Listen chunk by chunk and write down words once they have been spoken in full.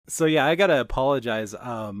So yeah, I gotta apologize.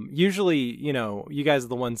 Usually, you guys are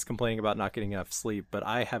the ones complaining about not getting enough sleep, but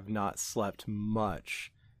I have not slept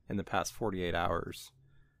much in the past 48 hours.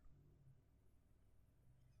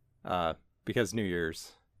 Because New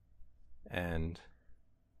Year's, and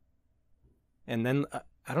then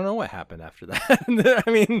I don't know what happened after that.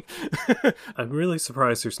 I mean, I'm really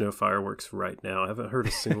surprised there's no fireworks right now. I haven't heard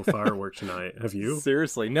a single firework tonight. Have you?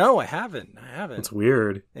 Seriously, no, I haven't. It's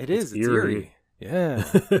weird. It's eerie. Yeah,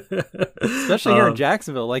 especially here in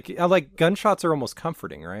Jacksonville. Like gunshots are almost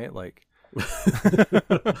comforting, right? Like.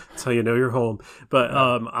 That's how you know you're home. But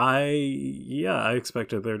I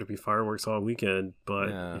expected there to be fireworks all weekend,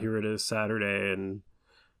 but here it is Saturday and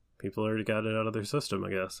people already got it out of their system, I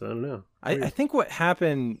guess. I don't know. I think what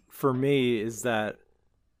happened for me is that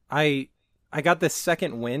I got this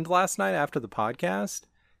second wind last night after the podcast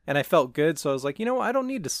and I felt good, so I was like, I don't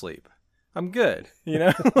need to sleep. I'm good.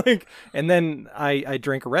 And then I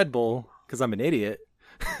drank a Red Bull because I'm an idiot.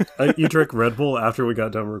 You drank Red Bull after we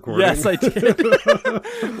got done recording? Yes, I did.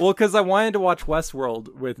 Well, because I wanted to watch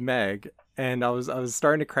Westworld with Meg, and I was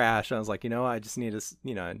starting to crash. And I was like, I just need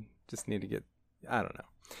to get. I don't know.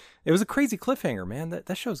 It was a crazy cliffhanger, man.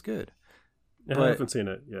 That show's good. I haven't seen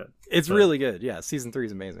it yet. It's really good. Yeah, season 3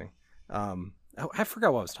 is amazing. I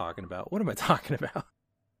forgot what I was talking about. What am I talking about?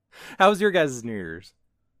 How was your guys' New Year's?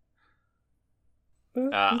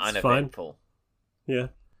 Uneventful. Fine.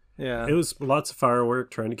 Yeah, it was lots of firework,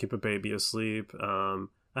 trying to keep a baby asleep. I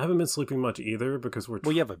haven't been sleeping much either because well,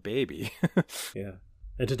 you have a baby. Yeah,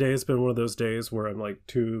 and today has been one of those days where I'm like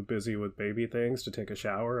too busy with baby things to take a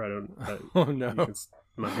shower. Oh no,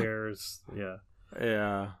 my hair is yeah.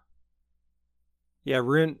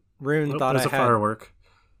 Rune thought I had a firework.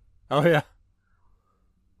 Oh yeah.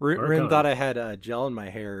 Rune thought I had gel in my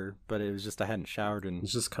hair, but it was just I hadn't showered and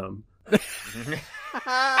it's just cum.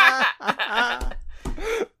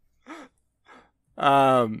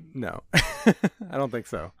 No, I don't think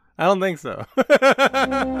so. But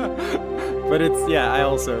it's, I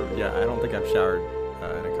don't think I've showered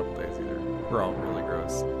in a couple days either. We're all really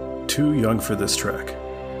gross. Too young for this trek.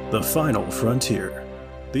 The final frontier.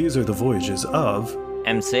 These are the voyages of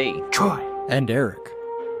MC, Troy, and Eric.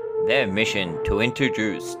 Their mission to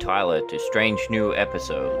introduce Tyler to strange new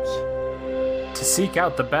episodes. To seek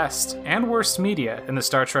out the best and worst media in the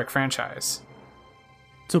Star Trek franchise.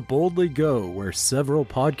 To boldly go where several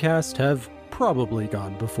podcasts have probably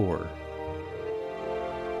gone before.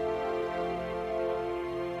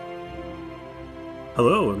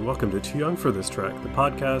 Hello and welcome to Too Young for This Trek, the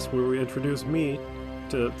podcast where we introduce me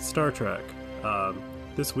to Star Trek.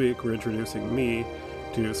 This week we're introducing me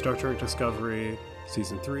to Star Trek Discovery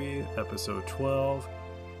Season 3, Episode 12.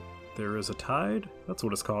 There is a tide? That's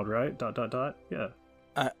what it's called, right? ... Yeah.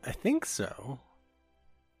 I think so.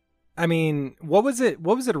 I mean, what was it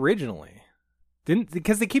originally?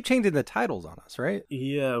 Because they keep changing the titles on us, right?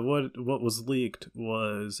 Yeah, what was leaked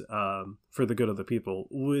was For the Good of the People,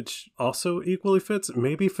 which also equally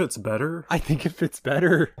maybe fits better. I think it fits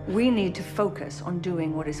better. We need to focus on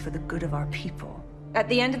doing what is for the good of our people. At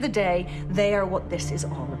the end of the day, they are what this is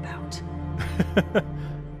all about.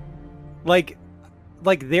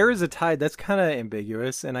 Like there is a tide, that's kind of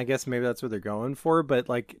ambiguous, and I guess maybe that's what they're going for, but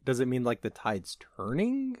like, does it mean like the tide's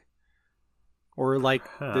turning? Or like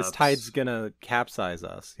Perhaps. This tide's gonna capsize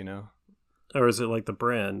us, Or is it like the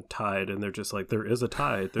brand Tide, and they're just like, there is a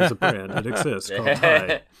tide, there's a brand, it exists called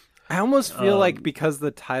Tide. I almost feel like because the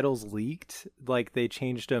titles leaked, like they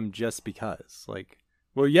changed them just because. Like,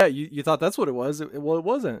 well, yeah, you thought that's what it was. Well, it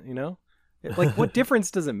wasn't, Like, what difference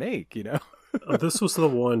does it make, This was the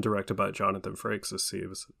one directed by Jonathan Frakes this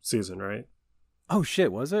season, right? Oh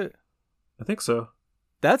shit, was it? I think so.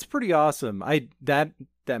 That's pretty awesome.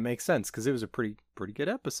 That makes sense because it was a pretty good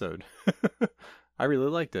episode. I really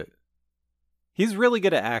liked it. He's really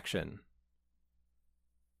good at action.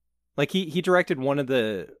 Like he directed one of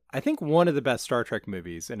the best Star Trek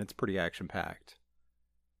movies, and it's pretty action packed.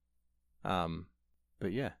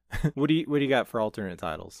 But yeah, what do you got for alternate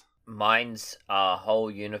titles? Mine's a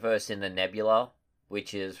whole universe in the nebula,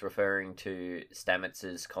 which is referring to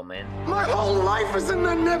Stamets's comment. My whole life is in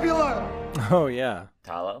the nebula! Oh, yeah.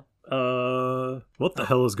 Tyler? What the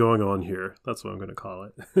hell is going on here? That's what I'm going to call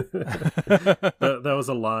it. that was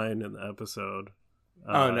a line in the episode.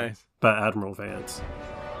 Oh, nice. By Admiral Vance.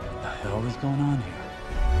 What the hell is going on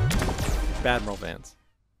here? Admiral Vance.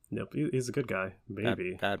 Yep, he's a good guy.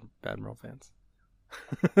 Maybe. Admiral Vance.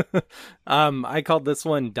 I called this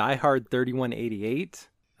one Die Hard 3188.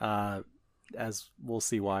 As we'll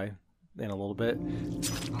see why in a little bit.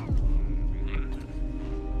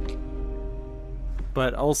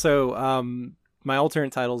 But also, my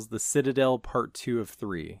alternate title is The Citadel Part 2 of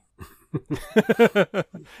 3.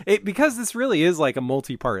 Because this really is like a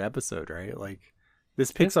multi-part episode, right? Like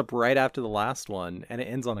this picks up right after the last one and it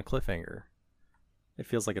ends on a cliffhanger. It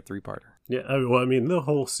feels like a 3-parter. Yeah, I mean, the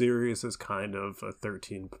whole series is kind of a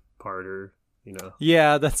 13-parter, you know.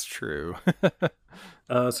 Yeah, that's true.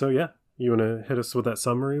 So yeah, you want to hit us with that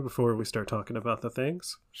summary before we start talking about the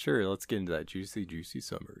things? Sure, let's get into that juicy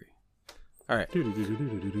summary. All right.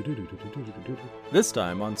 This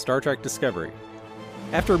time on Star Trek Discovery.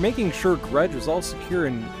 After making sure Grudge was all secure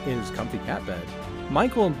in his comfy cat bed,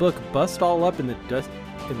 Michael and Book bust all up in the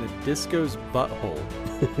disco's butthole.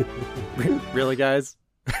 Really, guys?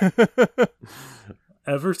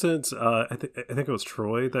 Ever since I think it was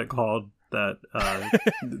Troy that called that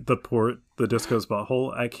the disco's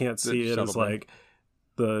butthole, I can't see it as like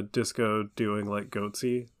the disco doing like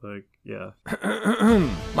goatsy. Like, yeah.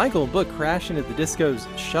 Michael and Book crash into the disco's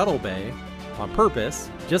shuttle bay on purpose,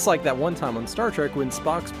 just like that one time on Star Trek when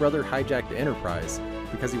Spock's brother hijacked the Enterprise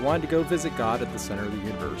because he wanted to go visit God at the center of the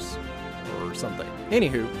universe or something.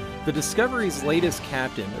 Anywho, the Discovery's latest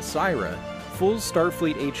captain, Asira, fools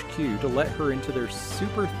Starfleet HQ to let her into their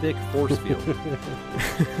super thick force field.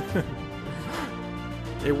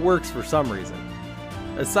 It works for some reason.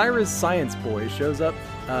 Asira's science boy shows up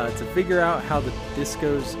to figure out how the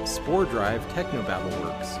disco's spore drive technobabble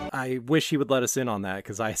works. I wish he would let us in on that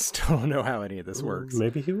because I still don't know how any of this works.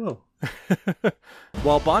 Maybe he will.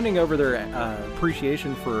 While bonding over their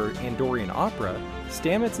appreciation for Andorian opera,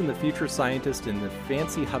 Stamets and the future scientist in the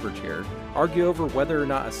fancy hover chair argue over whether or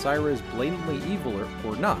not Asira is blatantly evil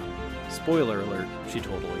or not. Spoiler alert, she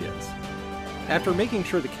totally is. After making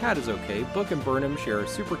sure the cat is okay, Book and Burnham share a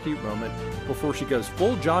super cute moment before she goes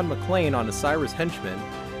full John McClane on Asira's henchman.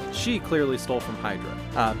 She clearly stole from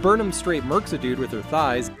Hydra. Burnham straight murks a dude with her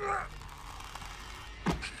thighs.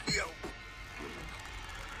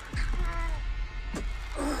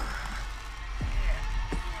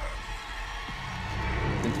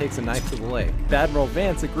 And takes a knife to the leg. Admiral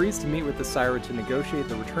Vance agrees to meet with Asira to negotiate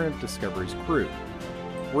the return of Discovery's crew.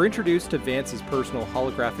 We're introduced to Vance's personal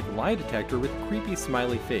holographic lie detector with a creepy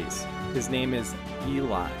smiley face. His name is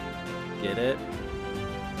Eli. Get it?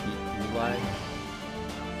 Eli?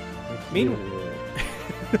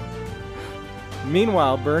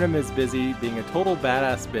 Meanwhile, Burnham is busy being a total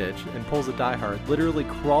badass bitch and pulls a diehard, literally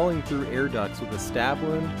crawling through air ducts with a stab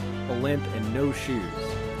wound, a limp, and no shoes.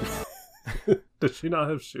 Does she not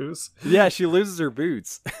have shoes? Yeah, she loses her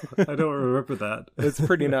boots. I don't remember that. It's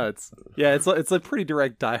pretty nuts. Yeah, it's a pretty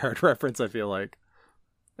direct Die Hard reference, I feel like.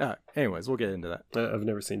 Anyways, we'll get into that. I've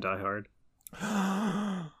never seen Die Hard.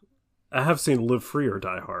 I have seen Live Free or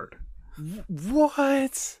Die Hard.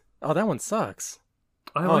 What? Oh, that one sucks.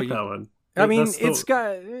 I like that one. I mean, it's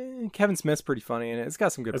got Kevin Smith's pretty funny in it. It's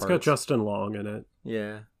got some good parts. It's got Justin Long in it.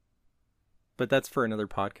 Yeah. But that's for another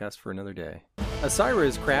podcast for another day. Asira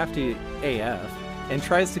is crafty AF and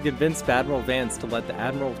tries to convince Admiral Vance to let the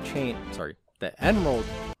Emerald Chain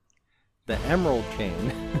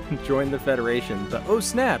join the Federation, but oh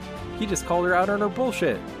snap, he just called her out on her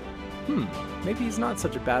bullshit. Maybe he's not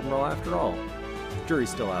such a bad admiral after all. Jury's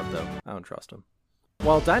still out though, I don't trust him.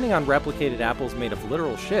 While dining on replicated apples made of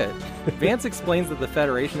literal shit, Vance explains that the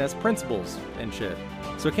Federation has principles and shit,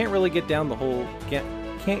 so it can't really get down with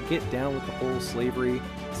the whole slavery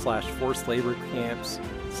 / forced labor camps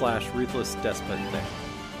 / ruthless despot thing.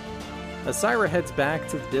 Asira heads back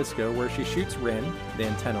to the disco where she shoots Rin, the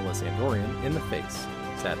antennaless Andorian, in the face.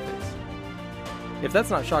 Sad face. If that's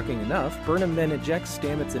not shocking enough, Burnham then ejects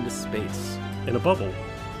Stamets into space. In a bubble.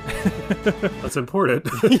 That's important.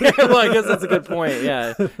 Yeah, well, I guess that's a good point,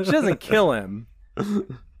 yeah. She doesn't kill him.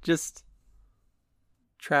 Just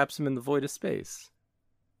traps him in the void of space,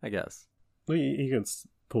 I guess. Well, he gets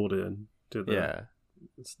pulled in to the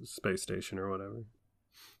space station or whatever.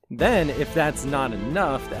 Then, if that's not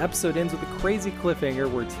enough, the episode ends with a crazy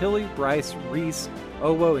cliffhanger where Tilly, Bryce, Reese,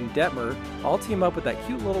 Owo, and Detmer all team up with the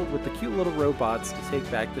cute little robots to take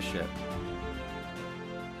back the ship.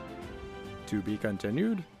 To be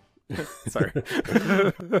continued. Sorry.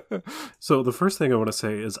 So the first thing I want to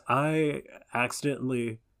say is I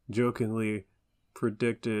accidentally, jokingly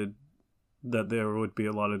predicted that there would be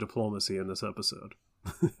a lot of diplomacy in this episode.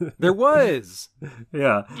 There was.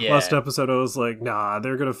 Yeah. Last episode I was like, nah,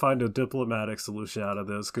 they're going to find a diplomatic solution out of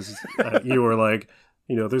this because you were like,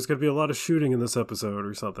 there's going to be a lot of shooting in this episode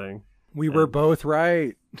or something. We were both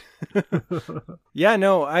right. Yeah,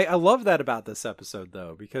 no, I love that about this episode,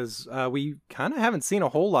 though, because we kind of haven't seen a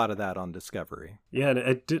whole lot of that on Discovery. Yeah, and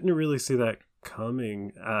I didn't really see that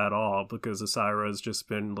coming at all, because Asira's just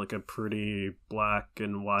been like a pretty black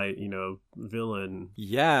and white, villain.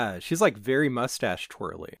 Yeah, she's like very mustache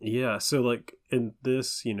twirly. Yeah, so like in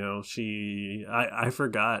this, I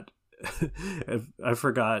forgot. I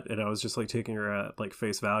forgot, and I was just like taking her at like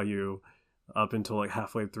face value up until like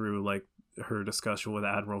halfway through like her discussion with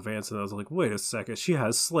Admiral Vance, and I was like, wait a second, she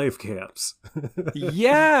has slave camps.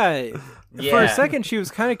 Yeah. For a second she was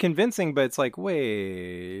kind of convincing, but it's like,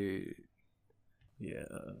 wait. Yeah.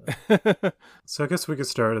 So I guess we could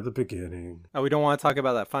start at the beginning. Oh, we don't want to talk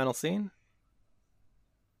about that final scene?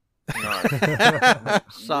 No.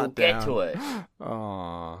 We'll get to it.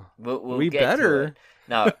 Aww. We get better. to it.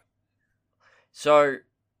 No. So,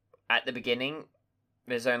 at the beginning,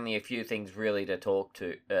 there's only a few things really to talk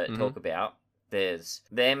about. There's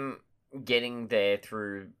them getting there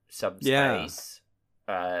through subspace.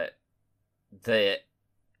 Yeah. The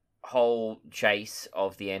whole chase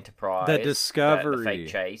of the Enterprise. The Discovery. The fake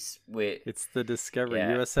chase. It's the Discovery.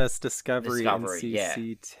 Yeah. USS Discovery Discovery,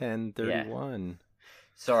 NCC-1031. Yeah.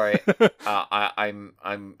 Sorry, I'm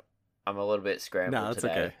a little bit scrambled no, that's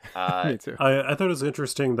today. Okay. Me too. I thought it was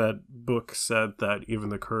interesting that Book said that even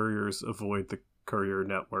the couriers avoid the courier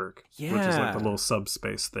network, which is like the little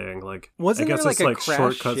subspace thing. Like, wasn't I guess there it's like a like crashed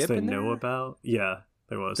shortcuts ship they in know there? about. Yeah,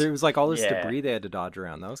 there was. There was like all this Yeah. debris they had to dodge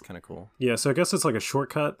around. That was kind of cool. Yeah, so I guess it's like a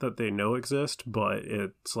shortcut that they know exists, but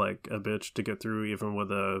it's like a bitch to get through even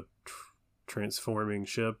with a transforming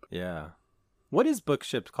ship. Yeah. What is Book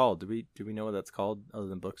ship called? Do we know what that's called other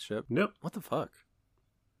than Book ship? Nope. What the fuck?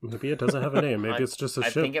 Maybe it doesn't have a name. Maybe it's just a I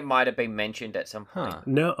ship. think it might have been mentioned at some point. Huh.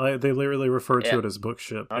 No, they literally refer to Yeah. it as Book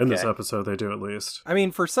ship. In this Okay. episode, they do at least. I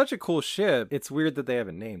mean, for such a cool ship, it's weird that they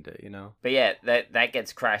haven't named it, But yeah, that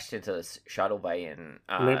gets crashed into the shuttle bay and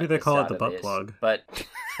Maybe they call it the start butt of this. plug. But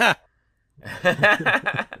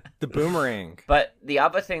The boomerang. But the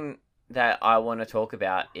other thing that I want to talk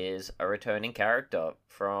about is a returning character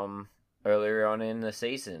from earlier on in the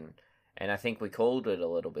season, and I think we called it a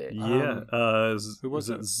little bit. Yeah. who was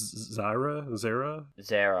it? it? Zara?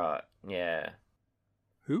 Zara, yeah.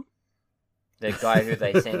 Who? The guy who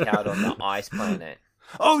they sent out on the ice planet.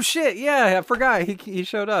 Oh shit! Yeah, I forgot he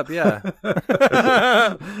showed up. Yeah,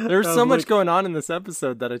 there's so much going on in this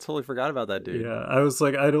episode that I totally forgot about that dude. Yeah, I was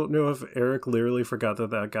like, I don't know if Eric literally forgot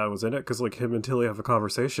that guy was in it, because like him and Tilly have a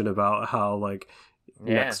conversation about how like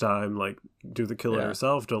next time, like, do the killing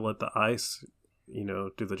yourself, don't let the ice,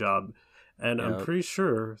 do the job, and I'm pretty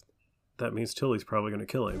sure that means Tilly's probably going to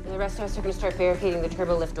kill him. The rest of us are going to start barricading the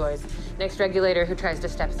turbo lift doors. Next regulator who tries to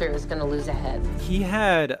step through is going to lose a head. He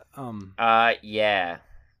had Yeah.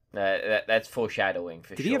 That's foreshadowing for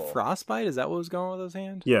sure. Did he have frostbite? Is that what was going on with his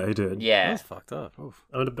hand? Yeah, he did. Yeah. That was fucked up. Oof.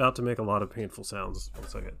 I'm about to make a lot of painful sounds. 1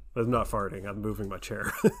 second. I'm not farting. I'm moving my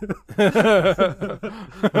chair.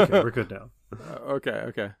 Okay, we're good now.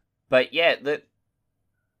 Okay. But yeah,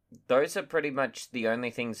 those are pretty much the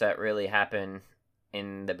only things that really happen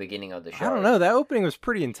in the beginning of the show. I don't know. That opening was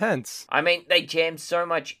pretty intense. I mean, they jammed so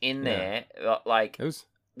much in there. Like, It was.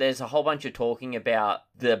 there's a whole bunch of talking about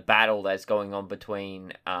the battle that's going on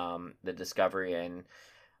between the Discovery and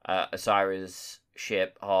Asira's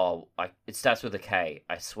ship. Oh, it starts with a K,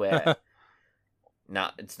 I swear. No,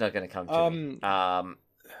 it's not going to come to me.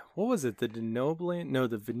 What was it? The Denoblian? No,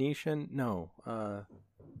 the Venetian? No.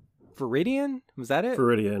 Viridian? Was that it?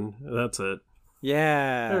 Viridian. That's it.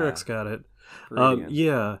 Yeah. Eric's got it. Viridian.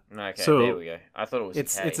 Yeah. Okay, So- there we go. I thought it was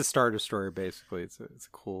It's a K. a Star Destroyer, basically. It's a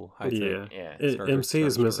cool high tech. Yeah. Yeah. Star MC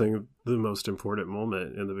is Destroyer. missing the most important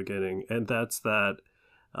moment in the beginning, and that's that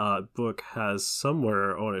Book has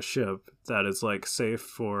somewhere on a ship that is like safe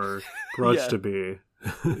for Grudge Yeah. to be.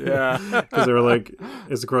 Yeah. Because they were like,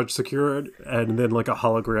 is Grudge secured? And then like a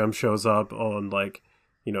hologram shows up on like,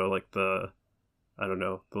 like the, I don't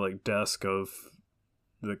know, the like desk of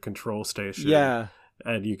the control station. Yeah.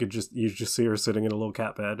 And you just see her sitting in a little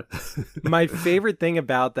cat bed. My favorite thing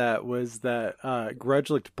about that was that Grudge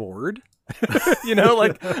looked bored.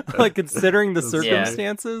 like considering the That's funny.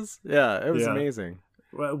 circumstances. Yeah, it was Yeah. amazing.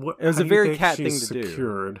 It was a very cat thing to do.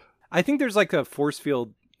 Secured? I think there's like a force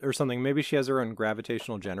field or something. Maybe she has her own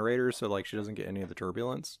gravitational generator, so like she doesn't get any of the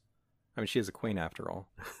turbulence. I mean, she is a queen after all.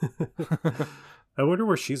 I wonder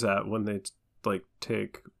where she's at when they like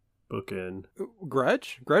take Book in.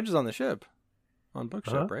 Grudge is on the ship, on Book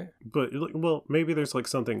ship, Uh-huh. right? But well, maybe there's like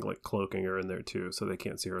something like cloaking her in there too, so they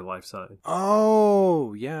can't see her life sign.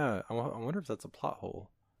 Oh yeah, I wonder if that's a plot hole.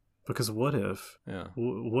 Because what if? Yeah.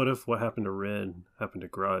 What if what happened to Ren happened to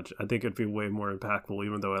Grudge? I think it'd be way more impactful,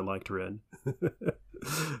 even though I liked Ren.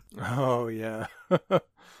 Oh yeah.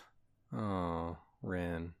 Oh,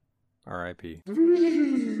 Ren. R.I.P.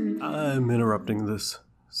 I'm interrupting this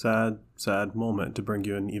sad moment to bring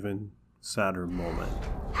you an even sadder moment.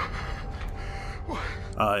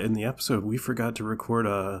 In the episode, we forgot to record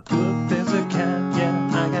a... Look, there's a cat, yeah,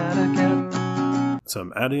 I got a cat. So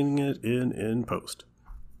I'm adding it in post.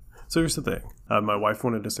 So here's the thing. My wife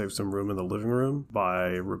wanted to save some room in the living room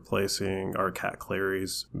by replacing our cat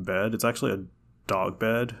Clary's bed. It's actually a dog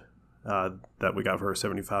bed that we got for her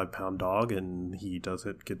 75-pound dog, and he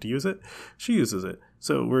doesn't get to use it. She uses it.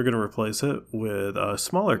 So we're going to replace it with a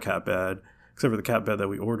smaller cat bed, except for the cat bed that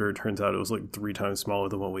we ordered. Turns out it was like 3 times smaller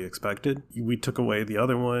than what we expected. We took away the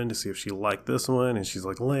other one to see if she liked this one, and she's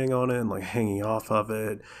like laying on it and like hanging off of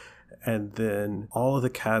it. And then all of the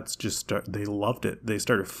cats they loved it. They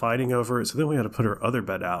started fighting over it. So then we had to put our other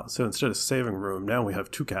bed out. So instead of saving room, now we have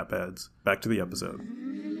 2 cat beds. Back to the episode.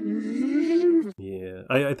 Yeah.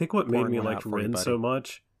 I think what made me like Rin so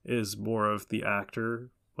much is more of the actor.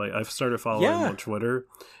 Like, I've started following him on Twitter.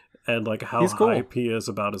 And like how hype he is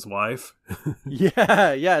about his wife.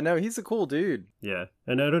 yeah, no, he's a cool dude. Yeah.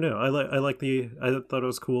 And I don't know. I thought it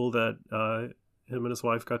was cool that him and his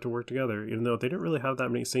wife got to work together, even though they didn't really have that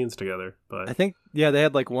many scenes together. But I think, they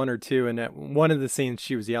had like 1 or 2, and at one of the scenes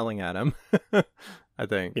she was yelling at him. I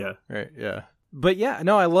think. Yeah. Right. Yeah. But yeah,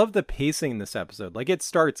 no, I love the pacing in this episode. Like, it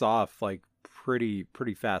starts off like pretty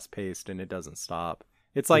fast paced, and it doesn't stop.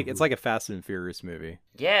 It's like it's like a Fast and Furious movie.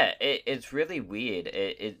 Yeah, it's really weird.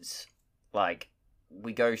 It's like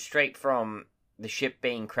we go straight from the ship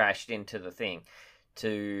being crashed into the thing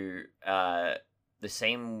to the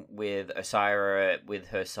same with Osira with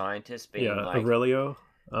her scientist being like Aurelio.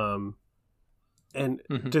 And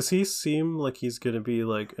does he seem like he's going to be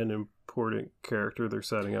like an important character they're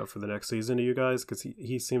setting up for the next season to you guys? Because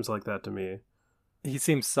he seems like that to me. He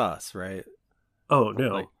seems sus, right? Oh,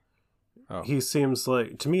 no. He seems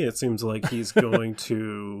like, to me, it seems like he's going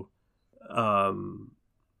to,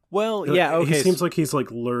 well, yeah, okay. He seems like he's like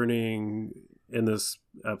learning in this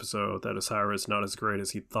episode that Osira is not as great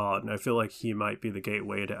as he thought. And I feel like he might be the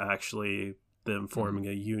gateway to actually them forming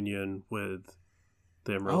a union with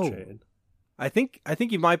the Emerald Chain. I think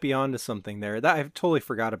you might be onto something there. That I totally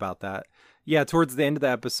forgot about that. Yeah, towards the end of the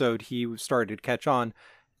episode, he started to catch on.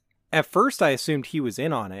 At first, I assumed he was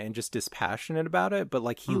in on it and just dispassionate about it, but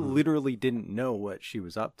like he literally didn't know what she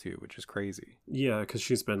was up to, which is crazy. Yeah, because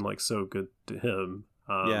she's been like so good to him.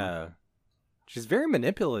 Yeah, she's very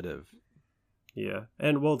manipulative. Yeah,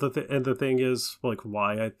 and well, the thing is, like,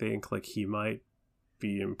 why I think like he might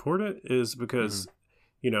be important is because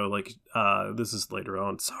like this is later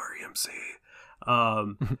on. Sorry, MC.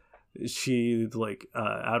 She like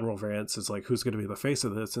Admiral Vance is like, who's going to be the face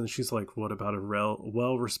of this, and she's like, what about a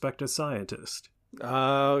well-respected scientist?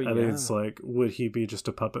 Oh, yeah. And it's like, would he be just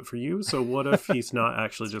a puppet for you? So what if he's not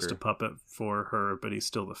actually just a puppet for her, but he's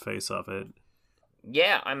still the face of it?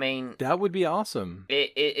 Yeah, I mean, that would be awesome.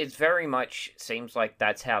 It's very much seems like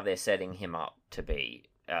that's how they're setting him up to be.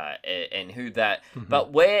 And who that,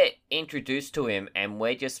 but we're introduced to him, and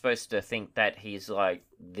we're just supposed to think that he's like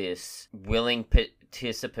this willing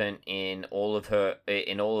participant in all of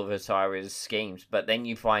Osira's schemes. But then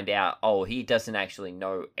you find out, he doesn't actually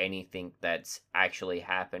know anything that's actually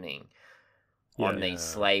happening on these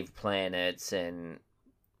slave planets, and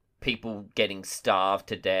people getting starved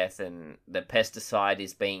to death, and the pesticide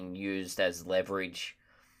is being used as leverage.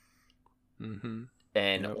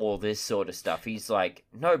 And all this sort of stuff. He's like,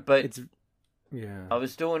 no, but I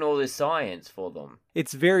was doing all this science for them.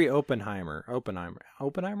 It's very Oppenheimer.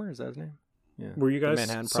 Oppenheimer, is that his name? Yeah. Were you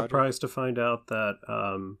guys surprised to find out that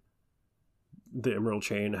the Emerald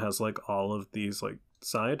Chain has like all of these like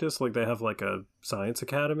scientists? Like they have like a science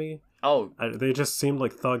academy? They just seemed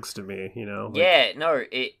like thugs to me, you know? Yeah, no,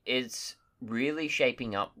 it's really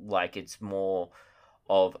shaping up like it's more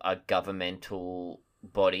of a governmental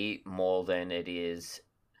body more than it is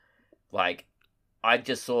like, I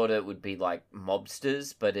just thought it would be like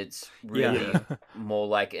mobsters, but it's really more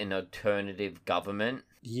like an alternative government.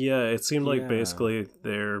 Yeah, it seemed like basically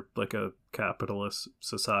they're like a capitalist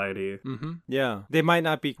society. Yeah, they might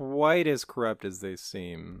not be quite as corrupt as they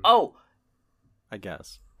seem. I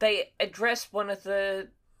guess they address one of the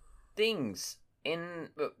things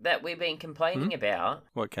that we've been complaining about.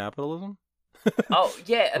 What, capitalism? About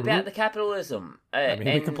the capitalism.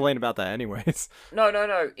 We complain about that anyways. No.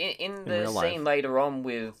 In the scene later on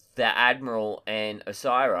with the Admiral and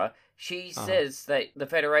Osira, she says that the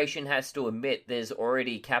Federation has to admit there's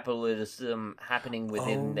already capitalism happening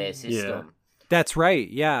within their system. Yeah. That's right,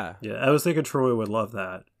 yeah. Yeah, I was thinking Troy would love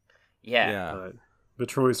that. Yeah. But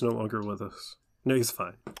Troy's no longer with us. No, he's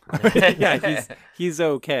fine. Yeah, he's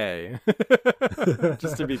okay.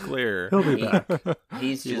 Just to be clear. He'll be back.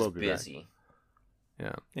 He's just busy.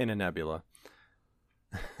 Yeah, in a nebula.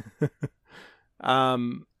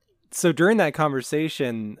 So during that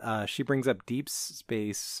conversation, she brings up Deep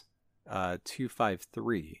Space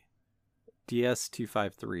 253.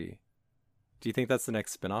 DS253. Do you think that's the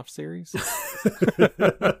next spin-off series?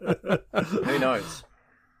 Who knows?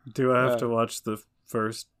 Do I have to watch the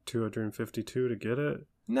first 252 to get it?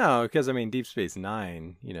 No, because I mean Deep Space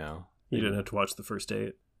Nine, You didn't have to watch the first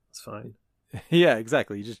 8. It's fine. Yeah,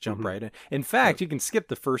 exactly. You just jump right in. In fact, you can skip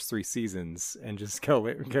the first 3 seasons and just go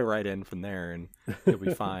right in from there, and you'll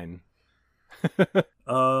be fine.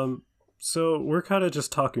 So we're kind of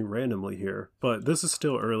just talking randomly here, but this is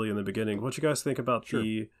still early in the beginning. What you guys think about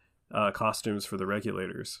the costumes for the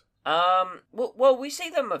regulators? Well, we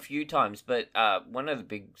see them a few times, but one of the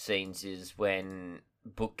big scenes is when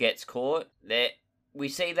Book gets caught. We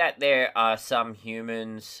see that there are some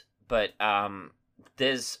humans, but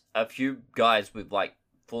there's a few guys with like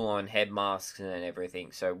full-on head masks and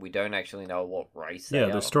everything, so we don't actually know what race they are.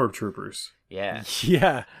 Yeah, they're stormtroopers. Yeah.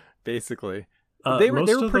 Yeah, basically. They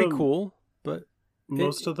were pretty cool, but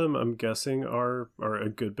most of them, I'm guessing, are a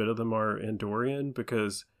good bit of them are Andorian,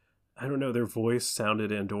 because I don't know, their voice sounded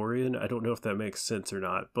Andorian. I don't know if that makes sense or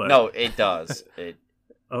not, but no, it does.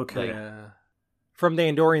 Okay. Yeah. From the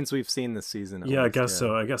Andorians we've seen this season. Yeah, I guess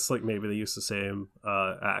so. I guess like maybe they used the same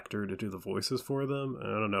actor to do the voices for them. I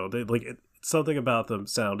don't know. They something about them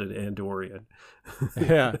sounded Andorian.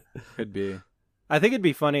 Yeah, could be. I think it'd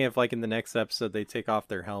be funny if, like, in the next episode, they take off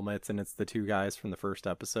their helmets and it's the 2 guys from the first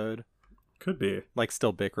episode. Could be. Like,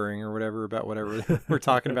 still bickering or whatever about whatever we're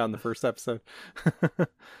talking about in the first episode.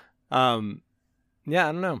 Yeah,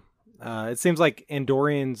 I don't know. It seems like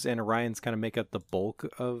Andorians and Orions kind of make up the bulk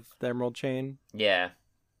of the Emerald Chain. Yeah.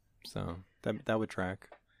 So that would track.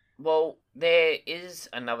 Well, there is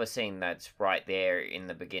another scene that's right there in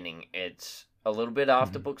the beginning. It's a little bit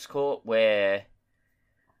after Book's Court where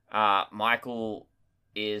Michael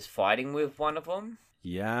is fighting with one of them.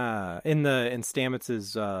 Yeah, in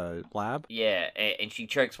Stamets's lab. Yeah, and she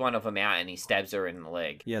chokes one of them out, and he stabs her in the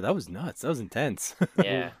leg. Yeah, that was nuts. That was intense.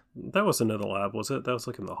 Yeah. That wasn't in the lab, was it? That was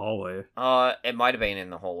like in the hallway. It might have been in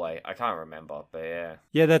the hallway. I can't remember, but yeah.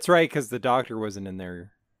 Yeah, that's right, because the doctor wasn't in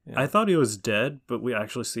there. Yeah. I thought he was dead, but we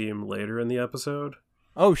actually see him later in the episode.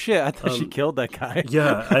 Oh shit, I thought she killed that guy.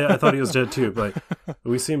 Yeah, I thought he was dead too, but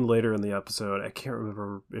we see him later in the episode. I can't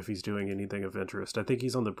remember if he's doing anything of interest. I think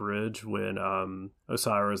he's on the bridge when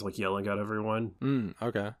Osira is like yelling at everyone.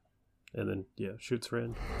 Okay. And then, yeah, shoots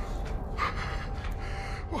Rand.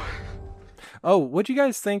 Oh, what'd you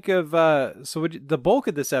guys think of, the bulk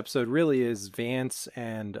of this episode really is Vance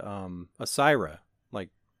and Osira, like,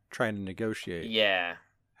 trying to negotiate. Yeah.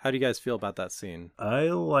 How do you guys feel about that scene? I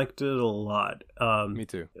liked it a lot. Me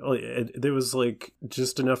too. There was like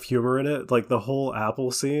just enough humor in it. Like the whole Apple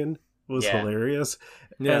scene was hilarious.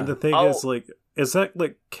 Yeah. And the thing is, like, is that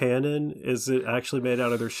like canon? Is it actually made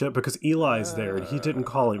out of their ship? Because Eli's there and he didn't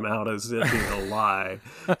call him out as it being a lie.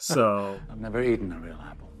 So I've never eaten a real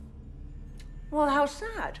apple. Well, how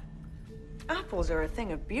sad. Apples are a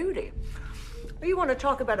thing of beauty. You want to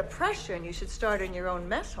talk about oppression, you should start in your own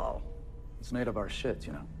mess hall. It's made of our shit,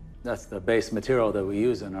 you know. That's the base material that we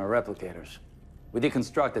use in our replicators. We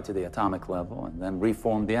deconstruct it to the atomic level and then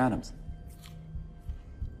reform the atoms.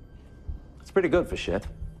 It's pretty good for shit.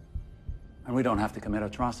 And we don't have to commit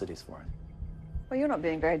atrocities for it. Well, you're not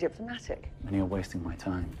being very diplomatic. And you're wasting my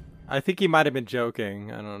time. I think he might have been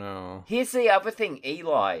joking. I don't know. Here's the other thing,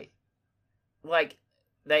 Eli. Like,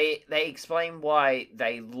 they explain why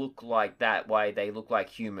they look like that, why they look like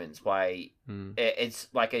humans, why it's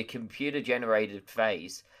like a computer-generated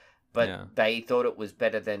face, but they thought it was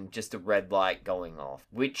better than just a red light going off,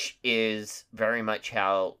 which is very much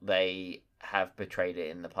how they have portrayed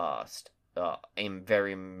it in the past, in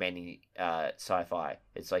very many sci-fi.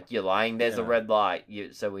 It's like, you're lying, there's a red light,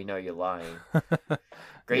 so we know you're lying.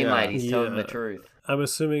 Green Lady's telling the truth. I'm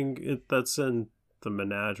assuming that's in the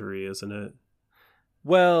menagerie, isn't it?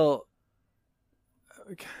 Well,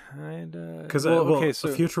 kind of. Because so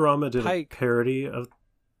Futurama did a parody of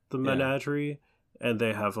the menagerie, and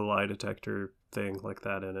they have a lie detector thing like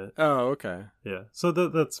that in it. Oh, okay. Yeah, so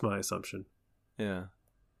that's my assumption. Yeah.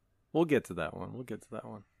 We'll get to that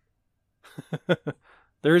one.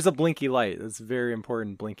 There is a blinky light. That's a very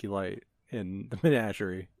important blinky light in the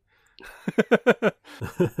menagerie.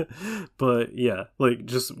 But yeah, like,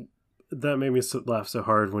 just that made me laugh so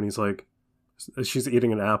hard when he's like, she's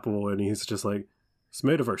eating an apple and he's just like, it's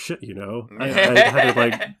made of our shit, you know. I had to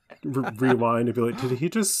like rewind and be like, did he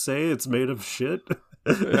just say it's made of shit?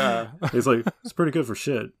 Yeah. He's like, it's pretty good for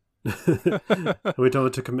shit. We don't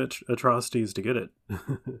have to commit atrocities to get it.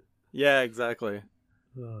 Yeah, exactly.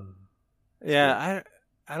 Yeah,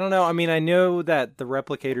 I I don't know. I mean, I know that the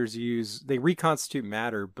replicators they reconstitute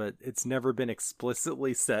matter, but it's never been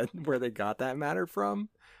explicitly said where they got that matter from.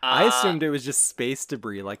 I assumed it was just space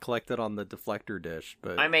debris, like collected on the deflector dish.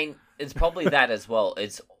 But I mean, it's probably that as well.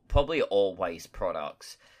 It's probably all waste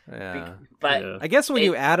products. Yeah. But I guess when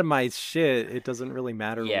you atomize shit, it doesn't really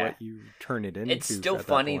matter Yeah. what you turn it into. It's still at that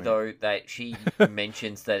funny, point. though, that she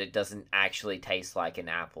mentions that it doesn't actually taste like an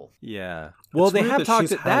apple. Yeah. Well, they weird have that talked.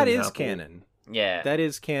 she's had That an is apple. canon. Yeah. That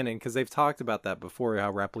is canon because they've talked about that before.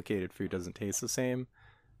 How replicated food doesn't taste the same.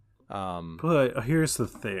 But here's the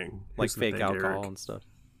thing. Like Here's the fake thing, alcohol Eric. and stuff.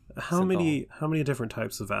 How many different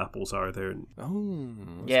types of apples are there? Oh,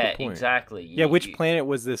 that's a Yeah, good point. exactly. Yeah, which planet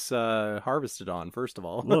was this harvested on? First of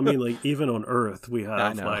all, Well, I mean, like even on Earth, we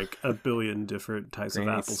have know. like a billion different types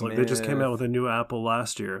Granny of apples. Like they just came Smith. out with a new apple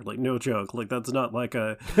last year. Like no joke. Like that's not like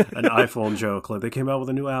an iPhone joke. Like they came out with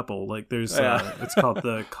a new apple. Like there's it's called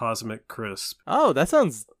the Cosmic Crisp. Oh, that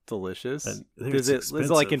sounds delicious. And I think Is it's it like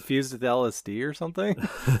expensive. infused with LSD or something?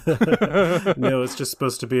 No, it's just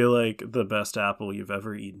supposed to be like the best apple you've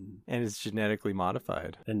ever eaten, And it's genetically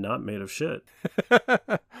modified. and not made of shit.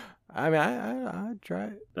 I mean, I'd try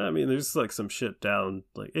it. I mean, there's like some shit down.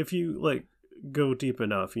 Like if you like go deep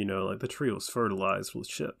enough, you know, like the tree was fertilized with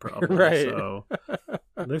shit, probably. Right. So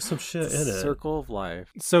there's some shit in it. Circle of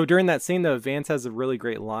life. So during that scene, though, Vance has a really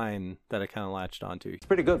great line that I kind of latched onto. It's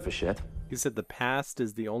pretty good for shit. He said, "The past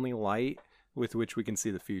is the only light with which we can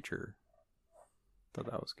see the future." Thought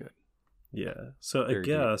that was good. Yeah. So Very I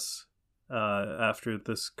guess after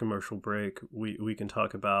this commercial break, we can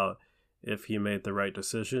talk about if he made the right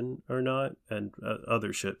decision or not, and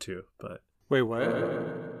other shit too. But Wait, what?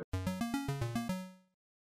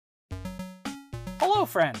 Hello,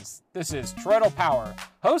 friends. This is Troidal Power,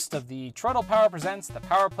 host of the Troidal Power Presents the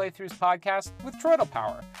Power Playthroughs podcast with Troidal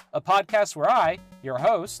Power, a podcast where I, your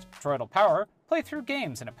host, Troidal Power, play through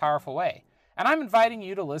games in a powerful way. And I'm inviting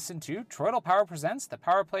you to listen to Troidal Power Presents the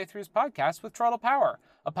Power Playthroughs podcast with Troidal Power,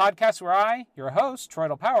 a podcast where I, your host,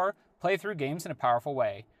 Troidal Power, play through games in a powerful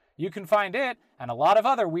way. You can find it and a lot of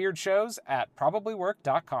other weird shows at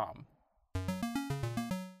probablywork.com.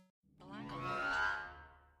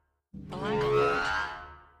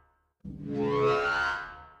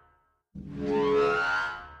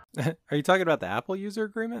 Are you talking about the Apple user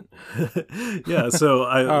agreement? yeah, so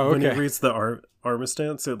Oh, when he okay. reads the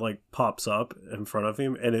armistice, it like pops up in front of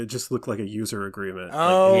him, and it just looked like a user agreement.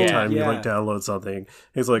 Oh, like, anytime you yeah. like download something,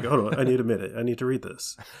 he's like, "Hold on, I need a minute. I need to read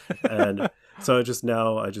this." And so I just in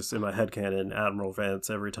my headcanon, Admiral Vance,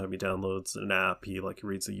 every time he downloads an app, he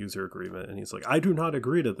reads the user agreement, and he's like, "I do not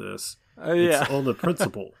agree to this. Yeah. It's on the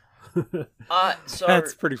principle." So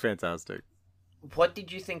That's pretty fantastic. what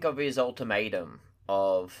did you think of his ultimatum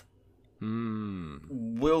of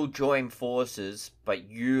we'll join forces, but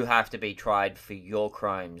you have to be tried for your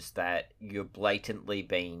crimes that you're blatantly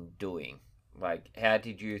been doing? Like, how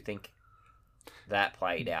did you think that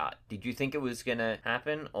played out? Did you think it was gonna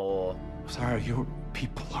happen, or Sorry, your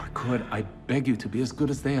people are good. I beg you to be as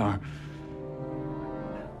good as they are.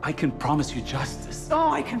 I can promise you justice.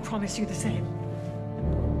 Oh, I can promise you the same.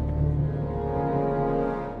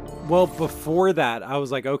 Well, before that, I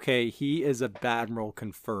was like, okay, he is a Badmiral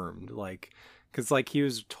confirmed. Like, because he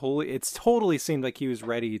was totally seemed like he was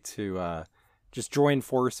ready to just join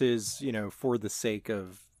forces, for the sake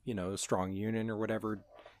of, a strong union or whatever,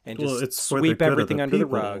 and just it's for the sweep good of everything the under the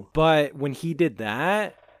people. rug. But when he did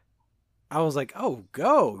that, I was like, oh,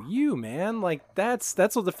 go you, man! Like that's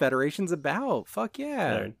what the Federation's about. Fuck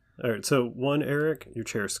yeah! All right. So one, Eric, your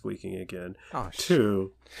chair's squeaking again. Oh, shit.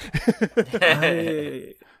 Two,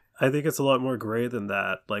 I think it's a lot more gray than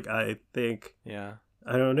that. Like, I think, Yeah.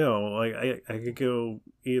 I don't know. Like, I could go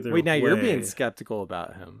either Wait, now you're being way. skeptical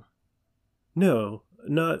about him. No,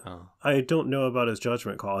 not. Oh, I don't know about his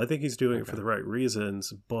judgment call. I think he's doing it for Okay. the right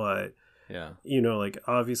reasons, but, yeah.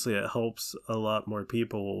 obviously it helps a lot more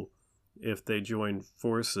people if they join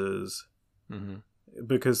forces. Mm-hmm.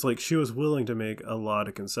 Because, she was willing to make a lot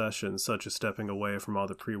of concessions, such as stepping away from all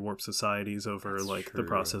the pre-warp societies over, That's the true.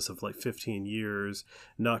 process of, 15 years,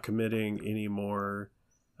 not committing any more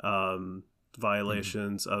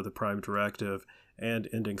violations of the Prime Directive, and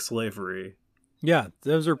ending slavery. Yeah,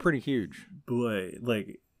 those are pretty huge. But,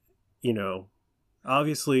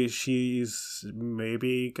 obviously she's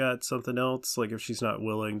maybe got something else, if she's not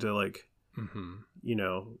willing to, Mm-hmm.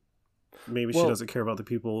 maybe she Well- doesn't care about the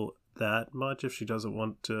people that much if she doesn't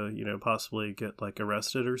want to possibly get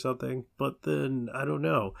arrested or something. But then I don't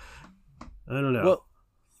know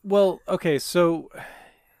Well, okay, so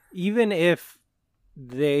even if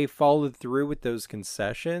they followed through with those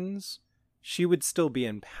concessions, she would still be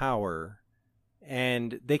in power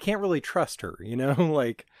and they can't really trust her, you know?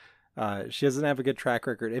 Like, she doesn't have a good track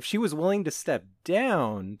record. If she was willing to step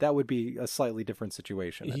down, that would be a slightly different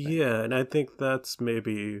situation, I think. Yeah, and I think that's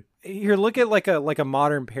maybe... Here, look at like a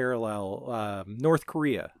modern parallel, North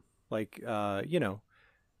Korea. Like,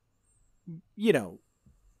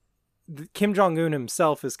 Kim Jong-un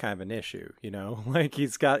himself is kind of an issue, you know? Like, he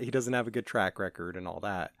doesn't have a good track record and all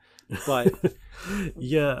that. But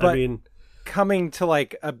yeah, but I mean, coming to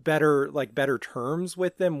like better terms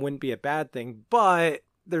with them wouldn't be a bad thing, but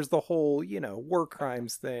there's the whole, war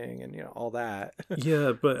crimes thing and all that.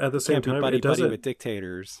 Yeah, but at the same Can't be time, buddy it doesn't with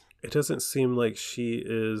dictators. It doesn't seem like she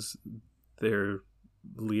is their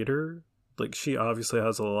leader. Like, she obviously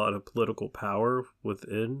has a lot of political power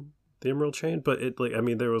within the Emerald Chain, but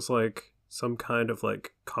there was like some kind of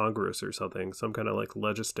like Congress or something, some kind of like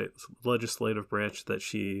legislative branch that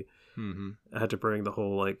she had to bring the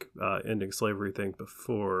whole like ending slavery thing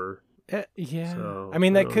before. Yeah. So, I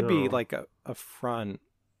mean, that don't could be know. like a front.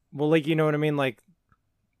 Well, like, you know what I mean? Like,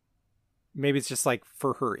 maybe it's just like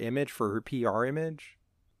for her image, for her PR image.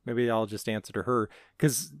 Maybe I'll just answer to her.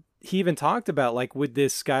 Because he even talked about, like, would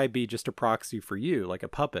this guy be just a proxy for you? Like a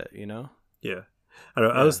puppet, Yeah. I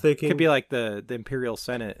don't know. I was thinking... It could be like the Imperial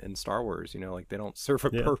Senate in Star Wars, like they don't serve a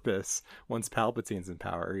purpose once Palpatine's in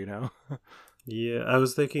power, Yeah, I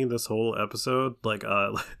was thinking this whole episode, like,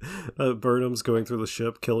 Burnham's going through the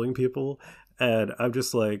ship killing people, and I'm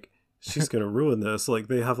just like, she's gonna ruin this. Like,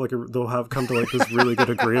 they'll have come to like this really good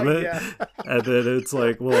agreement, and then it's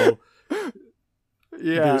like, well,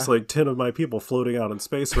 there's like 10 of my people floating out in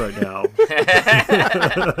space right now.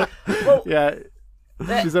 Well, yeah.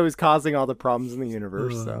 She's always causing all the problems in the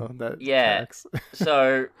universe, so that tracks.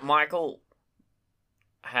 So Michael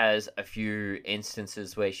has a few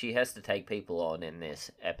instances where she has to take people on in this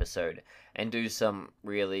episode and do some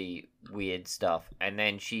really weird stuff, and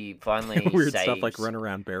then she finally weird saves... stuff like run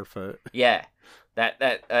around barefoot. Yeah,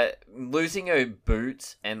 that losing her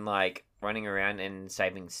boots and like running around and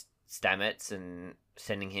saving Stamets and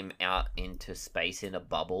sending him out into space in a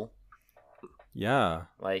bubble. Yeah,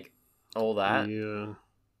 like all that. Yeah,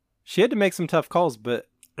 she had to make some tough calls, but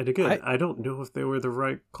and again, I don't know if they were the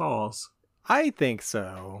right calls. I think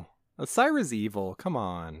so. Asira's evil. Come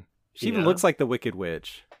on. She even looks like the Wicked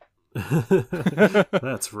Witch.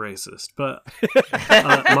 That's racist. But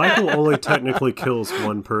Michael only technically kills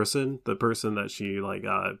one person, the person that she like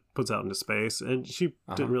puts out into space, and she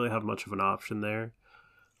didn't really have much of an option there.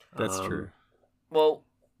 That's true. Well,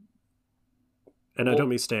 and I don't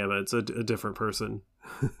mean Stamma, it's a different person.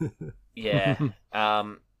 Yeah.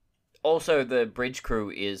 Also, the bridge crew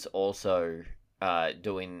is also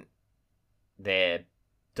doing their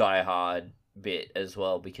Die Hard bit as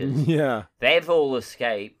well, because they've all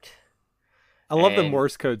escaped. I love the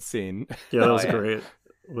Morse code scene. Yeah, that was great.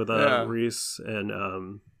 With Reese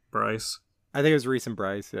and Bryce. I think it was Reese and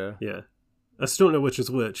Bryce, yeah. Yeah. I still don't know which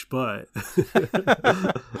is which, but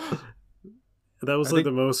that was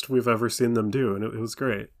the most we've ever seen them do, and it was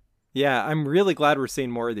great. Yeah, I'm really glad we're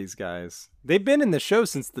seeing more of these guys. They've been in the show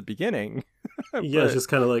since the beginning. Yeah, just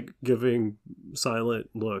kind of like giving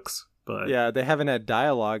silent looks. But yeah, they haven't had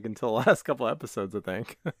dialogue until the last couple episodes, I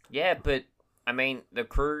think. Yeah, but I mean, the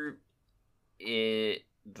crew, they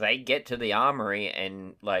get to the armory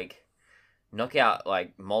and like knock out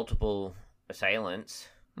like multiple assailants.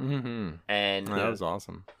 Mm-hmm. And that was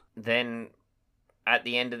awesome. Then at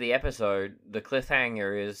the end of the episode, the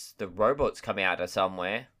cliffhanger is the robots come out of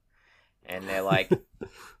somewhere, and they're like,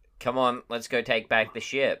 "Come on, let's go take back the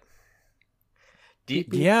ship."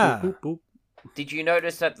 Did you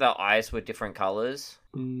notice that the eyes were different colors?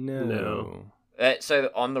 No.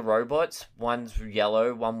 So on the robots, one's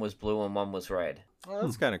yellow, one was blue, and one was red. Oh,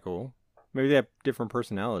 that's kind of cool. Maybe they have different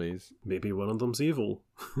personalities. Maybe one of them's evil.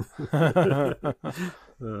 Were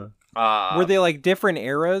they like different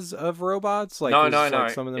eras of robots? Like, no.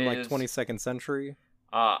 Like some of them like 22nd century?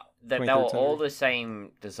 They were all the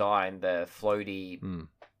same design, the floaty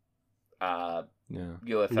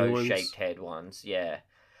UFO-shaped head ones, yeah.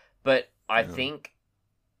 But I think,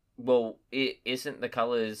 well, it isn't the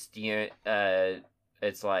colors,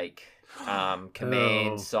 it's like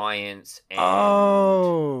command, science,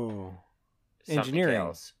 and engineering.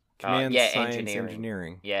 Else. Command, science,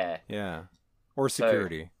 engineering. Yeah. Yeah. Or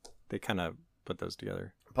security. They kind of put those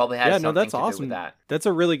together. Probably has something that's to awesome. do with that. That's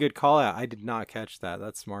a really good call out. I did not catch that.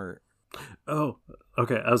 That's smart. Oh,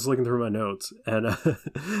 okay. I was looking through my notes, and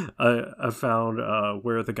I found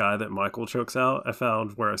where the guy that Michael chokes out. I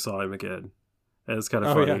found where I saw him again. And it's kind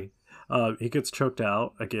of funny. Yeah. He gets choked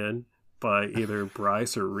out again by either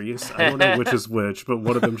Bryce or Reese. I don't know which is which, but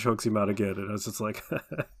one of them chokes him out again, and I was just like,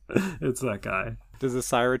 it's that guy. Does the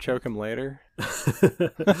Syra choke him later?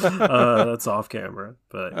 That's off camera,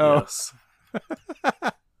 but yes.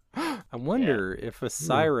 I wonder if a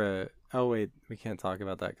Syra... Oh, wait. We can't talk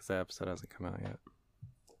about that because the episode hasn't come out yet.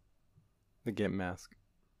 The Gimp mask.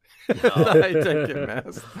 I did Gimp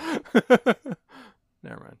mask.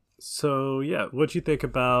 Never mind. So, yeah, what'd you think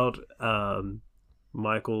about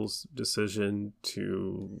Michael's decision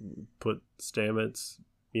to put Stamets,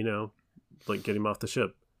 like get him off the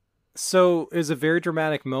ship? So it was a very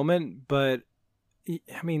dramatic moment, but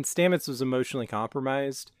I mean, Stamets was emotionally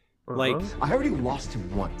compromised. Like, I already lost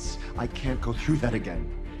him once. I can't go through that again.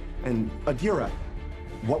 And Adira,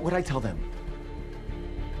 what would I tell them?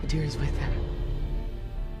 Adira's with them.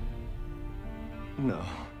 No.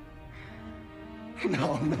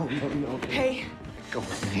 No. Hey. Go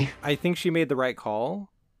with me. I think she made the right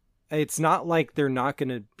call. It's not like they're not going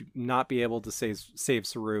to not be able to save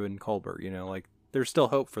Saru and Culber, like there's still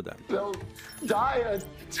hope for them. They'll die a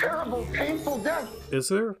terrible, painful death. Is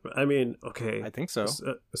there? I mean, okay. I think so.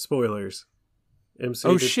 Spoilers. MC,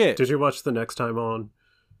 Oh, shit. Did you watch the next time on?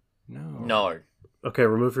 No. Okay,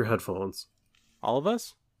 remove your headphones. All of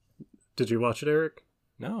us? Did you watch it, Eric?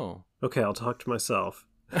 No. Okay, I'll talk to myself.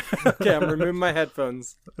 Okay, I'm removing my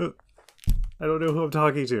headphones. I don't know who I'm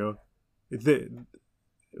talking to.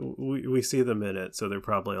 We see them in it, so they're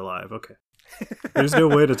probably alive. Okay. There's no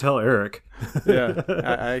way to tell Eric. Yeah.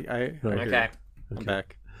 I Okay. I'm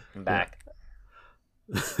back. I'm back.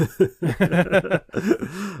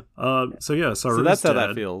 So yeah, Saru's So that's how dead.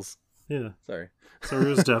 that feels. Yeah. Sorry.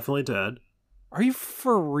 Saru's definitely dead. Are you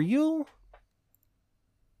for real?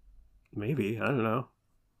 Maybe. I don't know.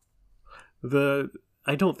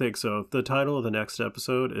 I don't think so. The title of the next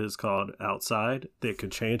episode is called Outside. They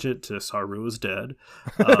could change it to Saru's dead.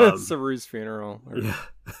 Saru's funeral. Yeah.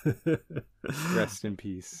 Rest in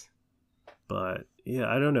peace. But yeah,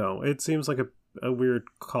 I don't know. It seems like a weird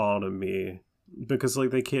call to me because like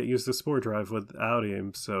they can't use the spore drive without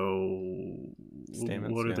him. So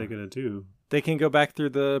Stamets, what are they gonna do? They can go back through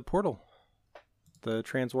the portal, the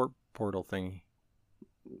transwarp portal thingy,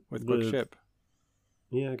 with quick ship.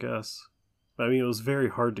 Yeah, I guess. I mean, it was very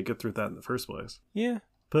hard to get through that in the first place. Yeah.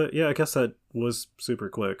 But yeah, I guess that was super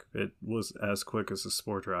quick. It was as quick as a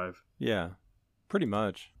spore drive. Yeah. Pretty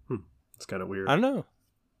much. It's kind of weird. I don't know.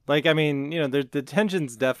 Like, I mean, the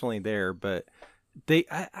tension's definitely there, but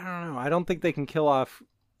I don't know. I don't think they can kill off.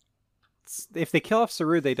 If they kill off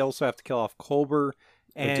Saru, they'd also have to kill off Culber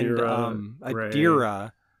and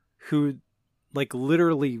Adira, who like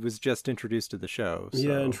literally was just introduced to the show. So.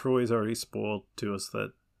 Yeah, and Troy's already spoiled to us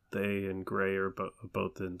that they and Gray are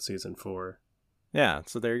both in season 4. Yeah,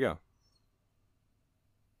 so there you go.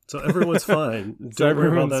 So everyone's fine. Don't worry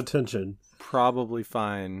about that tension. Probably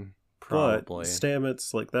fine. Probably. But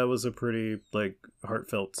Stamets, like, that was a pretty, like,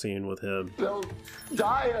 heartfelt scene with him. They'll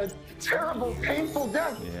die a terrible, painful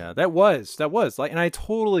death. Yeah, that was. Like, and I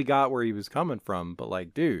totally got where he was coming from, but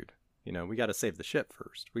like, dude, we got to save the ship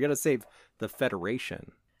first. We got to save the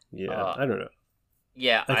Federation. Yeah, I don't know.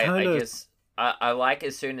 Yeah, I like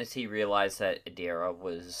as soon as he realized that Adira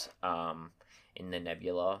was in the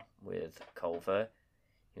nebula with Culver,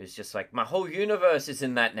 he was just like, my whole universe is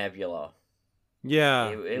in that nebula. Yeah.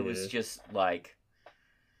 It was just like...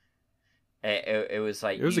 It was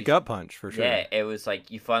like... It was a gut punch, for sure. Yeah, it was like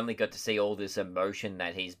you finally got to see all this emotion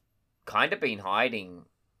that he's kind of been hiding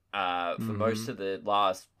for most of the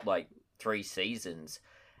last, 3 seasons.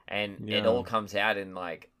 And it all comes out in,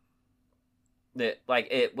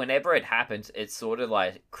 whenever it happens, it sort of,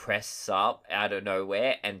 crests up out of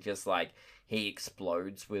nowhere and just, he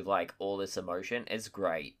explodes with all this emotion. It's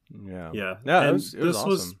great. Yeah. Yeah, and this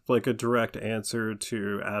awesome. was a direct answer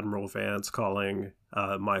to Admiral Vance calling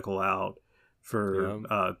Michael out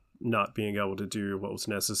for not being able to do what was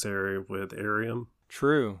necessary with Arium.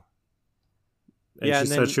 True. And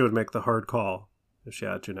she said she would make the hard call if she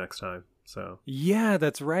had to next time. So yeah,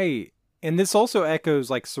 that's right. And this also echoes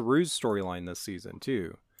Saru's storyline this season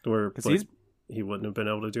too, where he wouldn't have been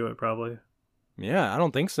able to do it probably. Yeah, I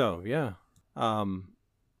don't think so. Yeah.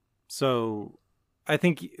 So I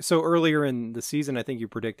think earlier in the season, I think you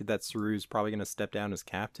predicted that Saru's probably going to step down as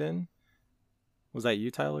captain. Was that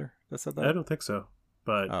you, Tyler, that said that? I don't think so,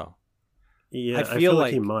 but yeah, I feel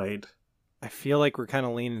like he might. I feel like we're kind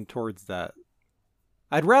of leaning towards that.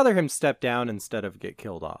 I'd rather him step down instead of get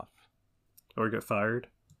killed off. Or get fired.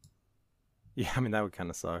 Yeah, I mean, that would kind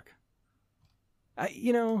of suck. I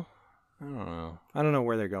don't know. I don't know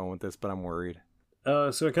where they're going with this, but I'm worried.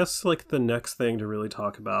 So I guess the next thing to really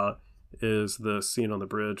talk about is the scene on the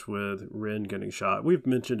bridge with Rin getting shot. We've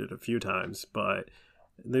mentioned it a few times, but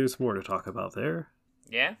there's more to talk about there.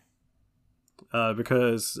 Yeah.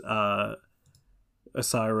 Because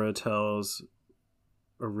Asira tells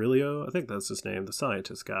Aurelio, I think that's his name, the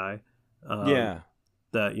scientist guy,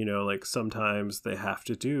 that, you know, like sometimes they have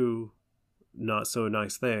to do not so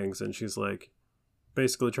nice things, and she's like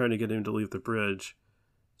basically trying to get him to leave the bridge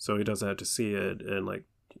so he doesn't have to see it and like,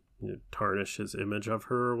 you know, tarnish his image of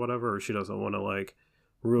her or whatever, or she doesn't want to like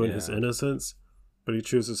ruin his innocence, but he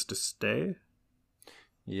chooses to stay.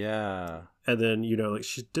 Yeah. And then, you know, like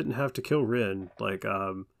she didn't have to kill Rin. Like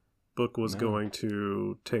Book was going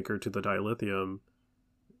to take her to the dilithium,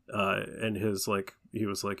 and his like, he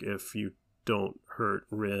was like, if you don't hurt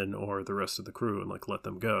Rin or the rest of the crew, and like let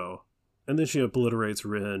them go. And then she obliterates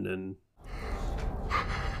Rin, and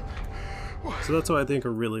so that's why I think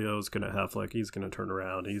Aurelio's gonna have like, he's gonna turn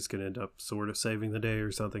around, he's gonna end up sort of saving the day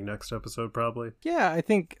or something next episode probably. Yeah, I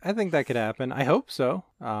think that could happen. I hope so.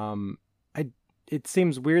 It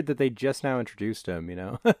seems weird that they just now introduced him, you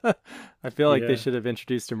know? I feel like they should have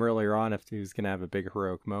introduced him earlier on if he was going to have a big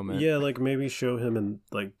heroic moment. Yeah, like maybe show him in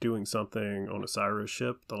like doing something on Asira's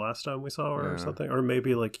ship the last time we saw her or something. Or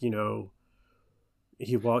maybe like, you know,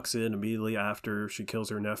 he walks in immediately after she kills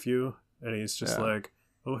her nephew and he's just like,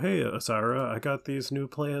 oh, hey, Asira, I got these new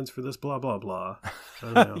plans for this blah, blah, blah.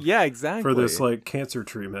 I don't know. Yeah, exactly. For this like cancer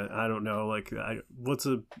treatment. I don't know. Like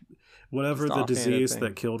whatever the disease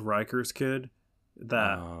that killed Riker's kid.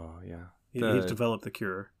 That he developed the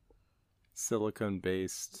cure, silicone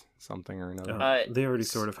based something or another. They already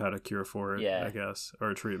sort of had a cure for it, I guess,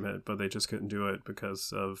 or a treatment, but they just couldn't do it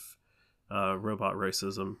because of robot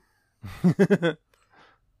racism.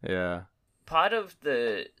 Yeah. Part of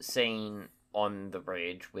the scene on the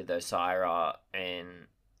bridge with Osira and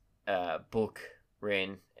Book,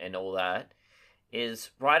 Rin, and all that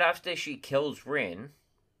is right after she kills Rin.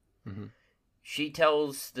 Mm-hmm. She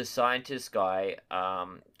tells the scientist guy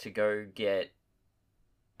to go get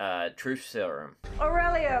truth serum.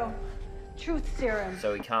 Aurelio, truth serum.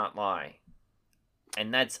 So he can't lie.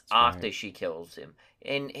 And that's after she kills him.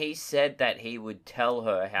 And he said that he would tell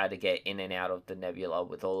her how to get in and out of the nebula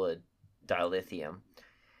with all the dilithium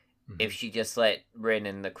if she just let Ren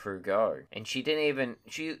and the crew go. And she didn't even...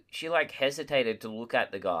 She like hesitated to look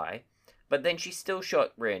at the guy. But then she still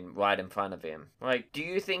shot Rin right in front of him. Like, do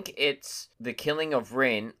you think it's the killing of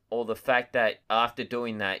Rin or the fact that after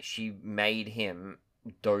doing that, she made him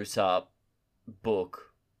dose up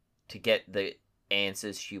Book to get the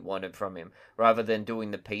answers she wanted from him, rather than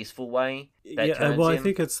doing the peaceful way that turns him? I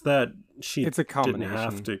think it's that it's a combination.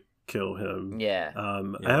 Didn't have to kill him. Yeah.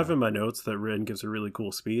 I have in my notes that Rin gives a really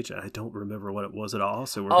cool speech. I don't remember what it was at all,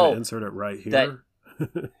 so we're going to insert it right here.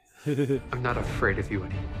 I'm not afraid of you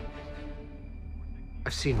anymore.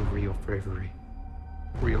 I've seen real bravery,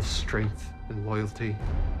 real strength and loyalty,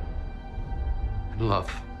 and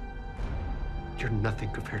love. You're nothing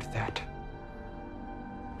compared to that.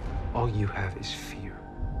 All you have is fear,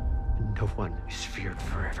 and no one is feared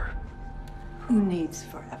forever. Who needs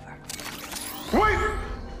forever?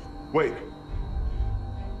 Wait!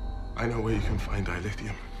 I know where you can find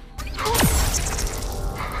dilithium.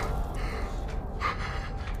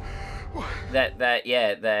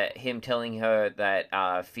 That him telling her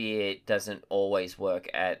that fear doesn't always work.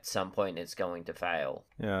 At some point, it's going to fail.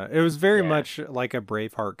 Yeah, it was very much like a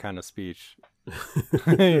Braveheart kind of speech.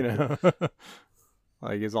 You know,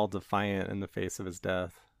 like he's all defiant in the face of his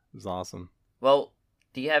death. It was awesome. Well,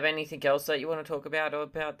 do you have anything else that you want to talk about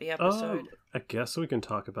the episode? I guess we can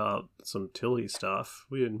talk about some Tilly stuff.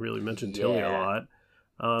 We didn't really mention Tilly a lot.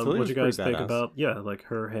 What do you guys think about like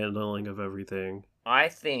her handling of everything? I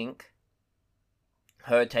think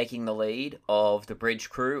her taking the lead of the bridge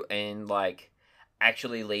crew and like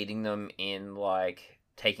actually leading them in like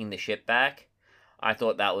taking the ship back, I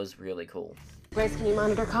thought that was really cool. Grace, can you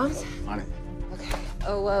monitor comms? On it. Okay.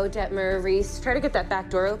 Oh, Detmer, Reese, try to get that back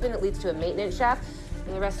door open. It leads to a maintenance shaft.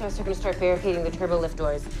 And the rest of us are going to start barricading the turbo lift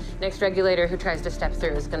doors. Next regulator who tries to step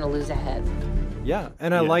through is going to lose a head. Yeah,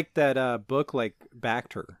 and I like that Book like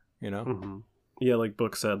backed her, you know? Mm-hmm. Yeah, like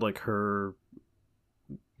Book said, like her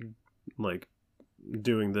like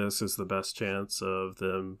doing this is the best chance of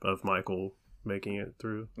Michael making it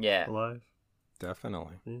through alive.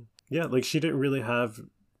 Definitely. Yeah, like she didn't really have,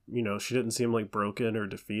 you know, she didn't seem like broken or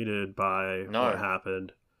defeated by what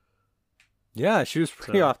happened. Yeah, she was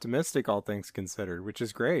pretty optimistic, all things considered, which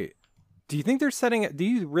is great. Do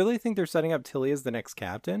you really think they're setting up Tilly as the next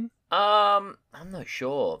captain? I'm not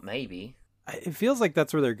sure. Maybe. It feels like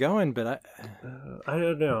that's where they're going, but I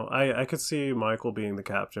don't know. I could see Michael being the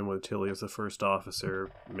captain with Tilly as the first officer,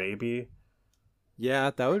 maybe.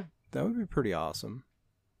 Yeah, that would be pretty awesome.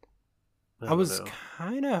 I was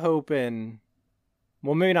kind of hoping,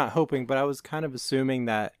 well, maybe not hoping, but I was kind of assuming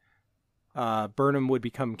that Burnham would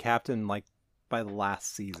become captain like by the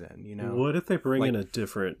last season, you know? What if they bring Like-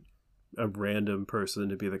 in a random person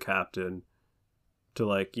to be the captain, to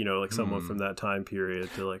like, you know, like someone from that time period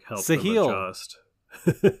to like help Sahil. them adjust?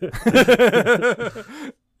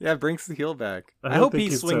 Yeah, bring Sahil back. I don't hope think he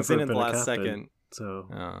he's swings ever in the been a last captain, second. So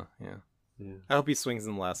Oh, yeah. yeah. I hope he swings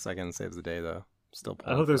in the last second and saves the day, though. Still I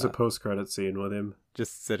pulling hope for there's a that. post-credit scene with him.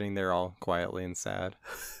 Just sitting there all quietly and sad.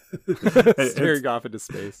 It's- Staring off into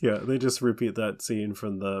space. Yeah, they just repeat that scene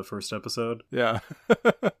from the first episode. Yeah.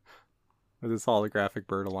 With his holographic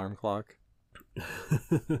bird alarm clock.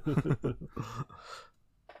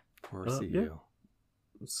 Poor Sahil.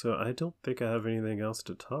 Yeah. So I don't think I have anything else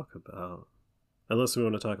to talk about. Unless we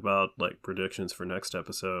want to talk about like predictions for next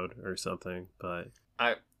episode or something, but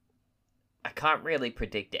I can't really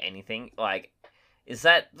predict anything. Like, is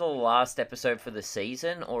that the last episode for the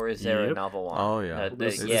season, or is there Yep. another one? Oh, yeah.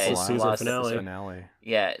 This is yeah, the it's the season last finale. episode.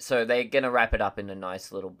 Yeah, so they're gonna wrap it up in a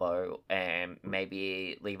nice little bow and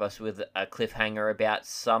maybe leave us with a cliffhanger about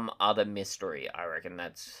some other mystery. I reckon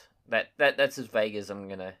that's as vague as I'm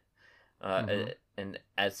gonna, and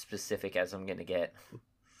as specific as I'm gonna get.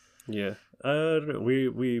 yeah.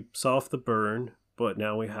 We solved the burn, but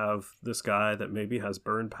now we have this guy that maybe has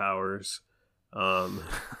burn powers. Burn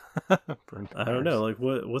I don't know, like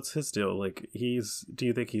what's his deal? Like do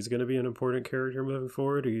you think he's going to be an important character moving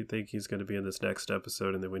forward, or do you think he's going to be in this next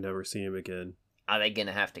episode and then we never see him again? Are they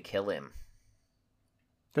gonna have to kill him?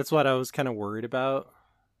 That's what I was kind of worried about.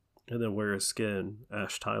 And then wear his skin,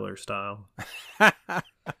 Ash Tyler style.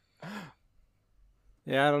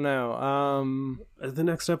 Yeah, I don't know. The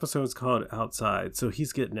next episode's called Outside, so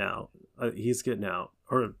he's getting out.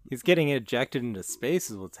 Or He's getting ejected into space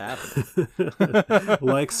is what's happening.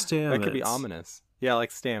 like Stamets. That could be ominous. Yeah, like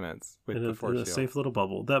Stamets with in the a force field. safe little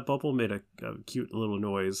bubble. That bubble made a cute little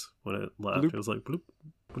noise when it left. Bloop. It was like bloop,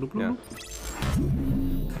 bloop, bloop.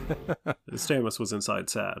 Yeah. Stamets was inside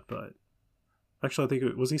sad, but actually I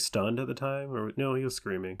think was he stunned at the time, or no, he was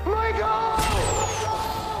screaming.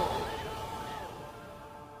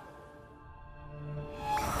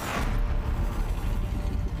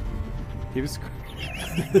 He was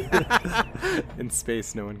in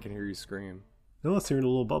space. No one can hear you scream Unless you're in a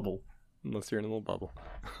little bubble. unless you're in a little bubble.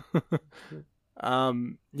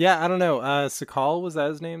 Yeah, I don't know. Sakal, was that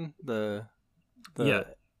his name? The Yeah.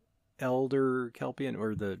 elder Kelpian,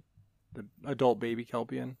 or the adult baby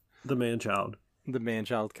Kelpian, The man-child. the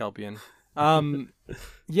man-child Kelpian.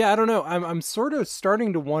 Yeah, I don't know. I'm sort of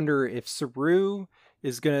starting to wonder if Saru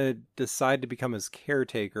is going to decide to become his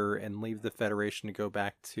caretaker and leave the Federation to go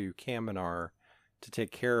back to Kaminar to take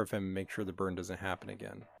care of him and make sure the burn doesn't happen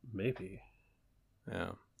again. Maybe.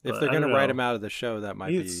 Yeah. If But they're I going to don't write know. him out of the show, that might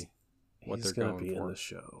be what He's they're gonna going be for. in the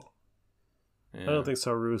show. Yeah. I don't think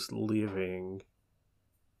Saru's leaving.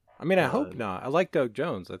 I mean, I hope but- not. I like Doug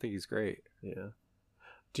Jones. I think he's great. Yeah.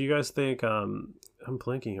 Do you guys think I'm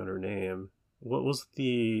blanking on her name. What was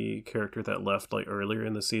the character that left like earlier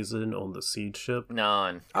in the season on the siege ship?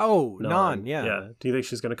 Nan. Oh, Nan, yeah. Yeah. Do you think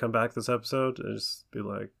she's gonna come back this episode and just be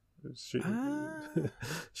like,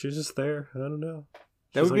 she's just there? I don't know.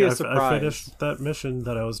 That She's would be like, a surprise. I finished that mission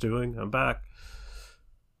that I was doing. I'm back.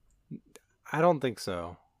 I don't think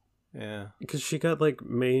so. Yeah. Because she got like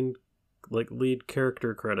lead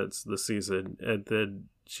character credits this season, and then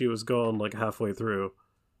she was gone like halfway through.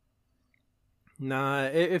 Nah,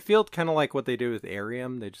 it felt kind of like what they do with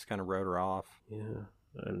Ariam. They just kind of wrote her off. Yeah,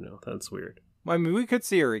 I don't know. That's weird. Well, I mean, we could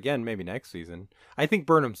see her again maybe next season. I think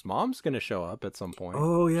Burnham's mom's going to show up at some point.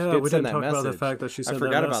 Oh She yeah, did we send didn't that talk about the message. fact that she sent I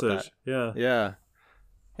forgot that about message. that. Yeah, Yeah.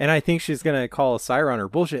 And I think she's going to call Asira on her.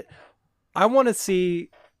 Bullshit. I want to see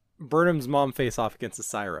Burnham's mom face off against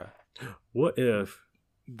Asira. What if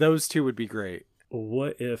would be great.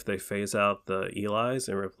 What if they phase out the Eli's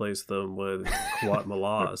and replace them with Quat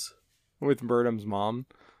Malaz? With Burnham's mom.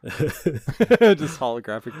 Just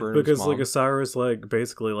holographic Burnham's Because mom. like Asira's like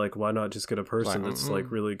basically like, why not just get a person Like, that's like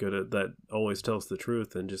really good at that, always tells the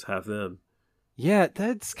truth, and just have them. Yeah,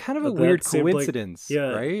 that's kind of a That weird seemed like- coincidence, yeah,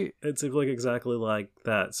 right? It seemed like exactly like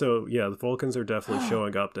that. So yeah, the Vulcans are definitely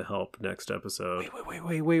showing up to help next episode.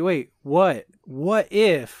 Wait. What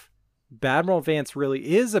if Badmiral Vance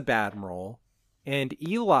really is a Badmiral and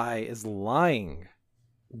Eli is lying?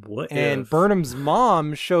 What And if Burnham's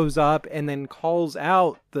mom shows up and then calls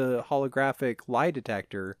out the holographic lie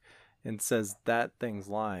detector and says that thing's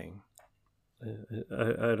lying?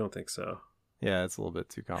 I don't think so. Yeah, it's a little bit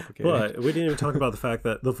too complicated. But we didn't even talk about the fact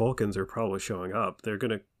that the Vulcans are probably showing up. They're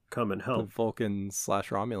gonna come and the help. Vulcans /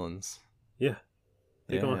 Romulans. Yeah.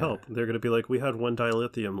 They're gonna help. They're gonna be like, we had one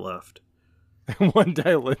dilithium left. One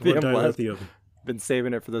dilithium left. dilithium. Been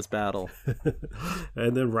saving it for this battle.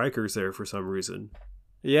 And then Riker's there for some reason.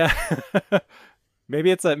 Yeah.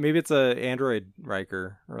 maybe it's a android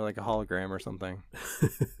Riker or like a hologram or something.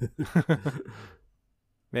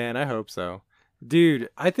 Man, I hope so. Dude,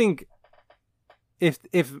 I think if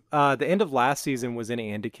the end of last season was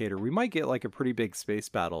any indicator, we might get like a pretty big space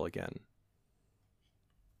battle again.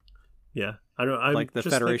 Yeah. I don't. I'm like the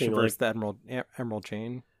just Federation thinking, versus the Emerald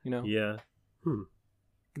Chain, you know? Yeah.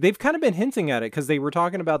 They've kind of been hinting at it because they were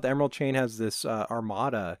talking about the Emerald Chain has this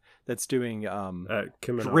armada that's doing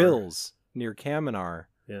drills near Kaminar.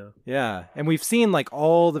 Yeah. Yeah. And we've seen like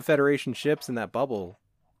all the Federation ships in that bubble.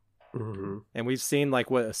 Mm-hmm. And we've seen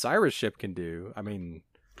like what Osiris ship can do. I mean,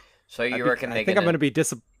 so you reckon I think I'm going to be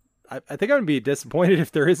I think I'm going to be disappointed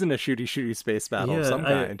if there isn't a shooty space battle of some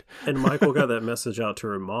kind. And Michael got that message out to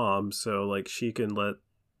her mom, so like she can let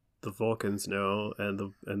the Vulcans know and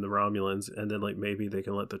the Romulans, and then like maybe they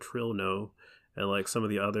can let the Trill know, and like some of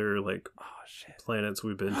the other like planets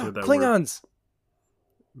we've been to that Klingons.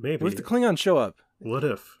 Maybe. What if the Klingons show up? What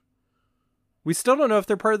if? We still don't know if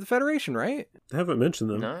they're part of the Federation, right? They haven't mentioned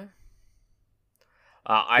them. No.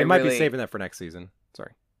 They might be saving that for next season.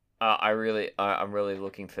 Sorry. I'm really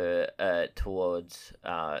looking for towards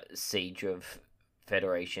Siege of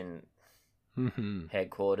Federation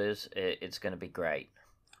headquarters. It's going to be great.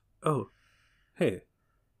 Oh, hey.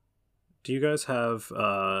 Do you guys have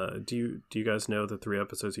do you guys know the 3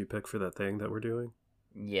 episodes you picked for that thing that we're doing?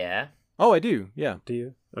 Yeah. Oh, I do. Yeah. Do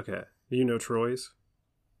you? Okay. Do you know Troy's?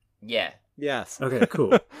 Yeah. Yes. Okay,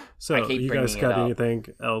 cool. So, you guys got anything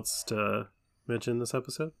else to mention this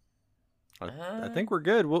episode? I think we're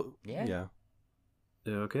good. Well, yeah.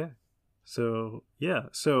 Okay. So, yeah.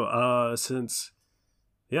 So, since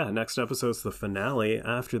next episode's the finale.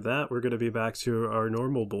 After that, we're going to be back to our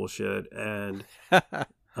normal bullshit. And I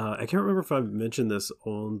can't remember if I mentioned this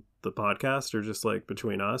on the podcast or just like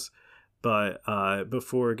between us. But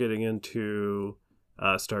before getting into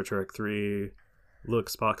Star Trek 3, Look,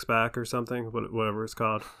 Spock's Back or something, whatever it's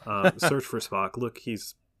called. Search for Spock. Look,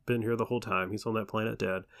 he's been here the whole time. He's on that planet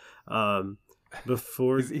dead.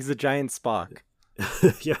 Before he's a giant Spock.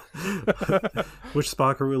 Yeah. Which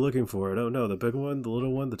Spock are we looking for? I don't know. The big one, the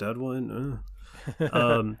little one, the dead one.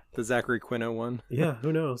 The Zachary Quino one. Yeah,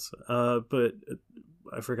 who knows? But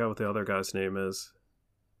I forgot what the other guy's name is.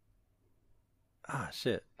 Ah,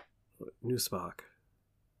 shit. New Spock.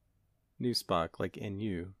 New Spock, like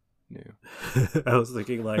NU. New. I was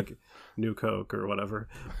thinking like New Coke or whatever.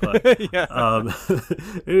 But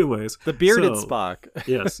anyways. The bearded Spock.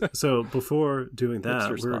 Yes. So before doing that,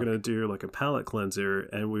 we were going to do like a palate cleanser,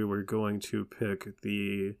 and we were going to pick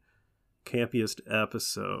the campiest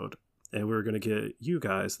episode, and we were going to get you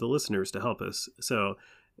guys, the listeners, to help us. So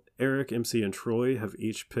Eric, MC, and Troy have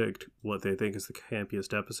each picked what they think is the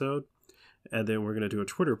campiest episode, and then we're going to do a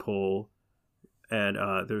Twitter poll, and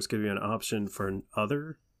there's going to be an option for an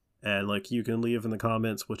other. And like you can leave in the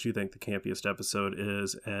comments what you think the campiest episode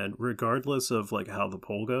is, and regardless of like how the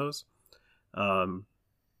poll goes,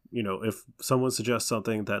 if someone suggests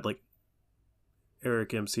something that like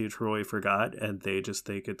Eric, MC, Troy forgot, and they just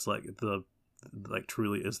think it's like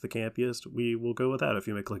truly is the campiest, we will go with that if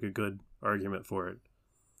you make like a good argument for it.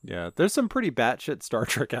 Yeah, there's some pretty batshit Star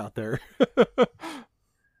Trek out there.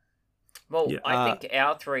 Well, yeah. I think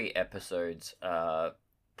our 3 episodes are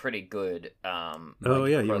pretty good. You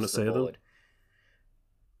want to say them?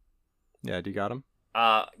 Yeah, do you got them?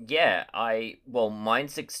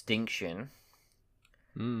 Mine's Extinction.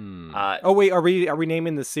 Oh wait, are we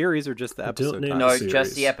naming the series or just the episode title? No,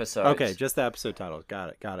 just the episodes. Okay, just the episode titles.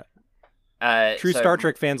 Got it. True Star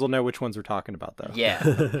Trek fans will know which ones we're talking about, though.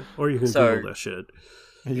 Yeah. Or you can Google that shit.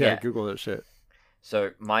 Yeah, Google that shit.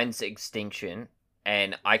 So mine's Extinction,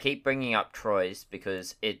 and I keep bringing up Troy's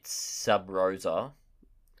because it's Sub Rosa.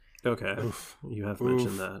 Okay. Oof. You have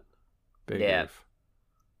mentioned that. Big oof.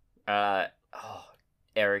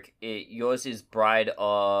 Eric, yours is Bride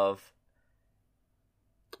of...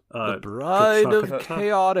 the Bride of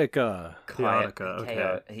Chaotica. Chaotica,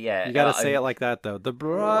 okay. Yeah. You gotta say it like that, though. The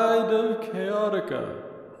Bride of Chaotica.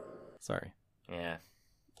 Sorry. Yeah.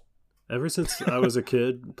 Ever since I was a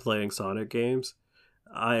kid playing Sonic games,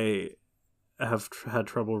 I have had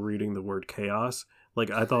trouble reading the word chaos.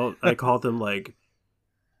 Like, I thought I called them, like,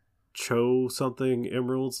 Cho something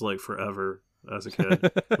emeralds, like, forever as a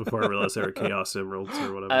kid, before I realized they were Chaos Emeralds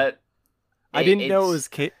or whatever. I didn't know it was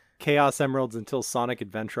Chaos Emeralds until Sonic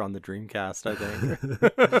Adventure on the Dreamcast, I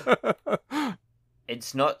think.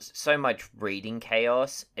 It's not so much reading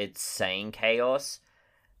chaos, it's saying chaos.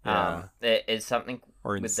 Yeah. It's something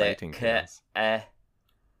or with inciting chaos.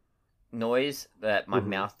 Noise that my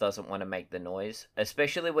mouth doesn't want to make the noise,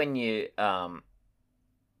 especially when you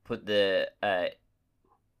put the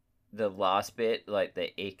the last bit, like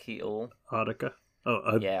the Ikiel. Audica.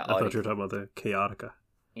 Oh, Yeah, I thought you were talking about the Chaotica.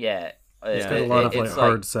 Yeah. It's got a lot of like it's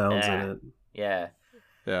hard sounds in it. Yeah.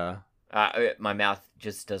 Yeah. My mouth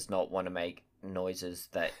just does not want to make noises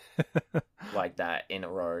that like that in a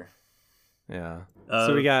row. Yeah.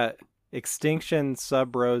 So we got Extinction,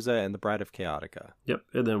 Sub Rosa, and the Bride of Chaotica. Yep,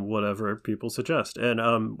 and then whatever people suggest.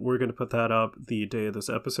 And we're going to put that up the day this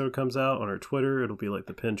episode comes out on our Twitter. It'll be like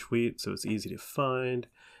the pinned tweet, so it's easy to find.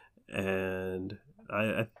 And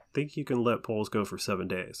I think you can let polls go for 7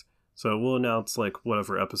 days. So we'll announce like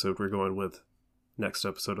whatever episode we're going with next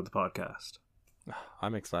episode of the podcast.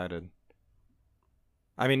 I'm excited.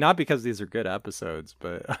 I mean, not because these are good episodes,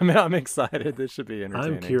 but I'm excited. This should be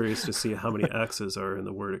entertaining. I'm curious to see how many X's are in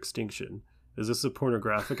the word extinction. Is this a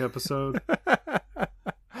pornographic episode?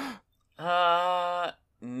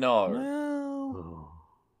 No.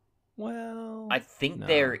 Well, I think no.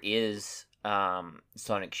 there is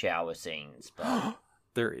sonic shower scenes, but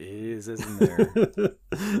there is, isn't there?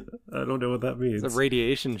 I don't know what that means. It's a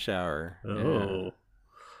radiation shower. Oh. Yeah.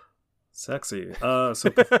 Sexy.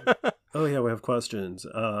 Oh yeah, we have questions.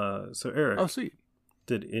 So Eric. Oh, sweet.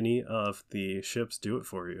 Did any of the ships do it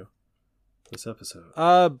for you this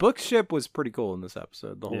episode? Bookship was pretty cool in this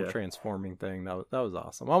episode. The whole transforming thing, that was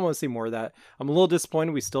awesome. I want to see more of that. I'm a little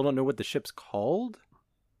disappointed we still don't know what the ship's called.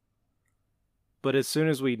 But as soon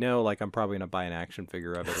as we know, like, I'm probably gonna buy an action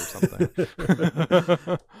figure of it or something.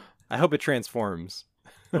 I hope it transforms.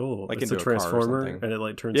 Oh, like it's into a transformer, and it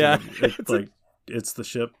like turns. Yeah, into, it's the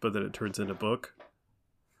ship, but then it turns into book.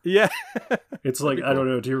 Yeah, it's like cool. I don't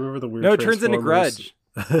know. Do you remember the weird? No, it turns into Grudge.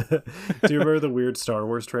 Do you remember the weird Star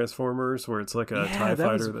Wars Transformers where it's like a TIE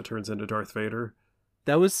fighter that turns into Darth Vader?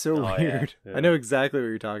 That was so weird. Yeah. I know exactly what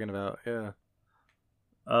you're talking about. Yeah.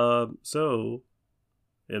 So,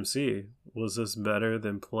 MC, was this better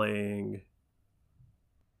than playing?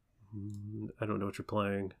 I don't know what you're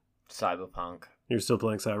playing. Cyberpunk. You're still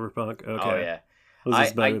playing Cyberpunk? Okay. Oh yeah. Was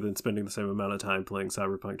this better than spending the same amount of time playing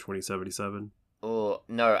Cyberpunk 2077? Oh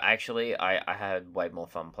no, actually, I had way more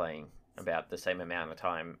fun playing about the same amount of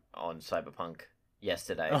time on Cyberpunk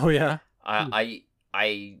yesterday. Oh yeah.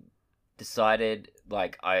 I decided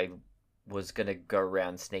like I was gonna go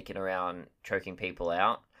around sneaking around choking people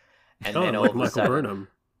out, and then all like of a Michael sudden, Burnham.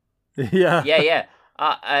 yeah.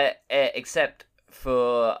 Except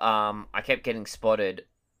for I kept getting spotted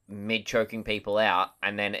mid choking people out,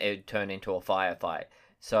 and then it turned into a firefight.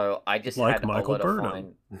 So I just like had Michael a lot Burnham. of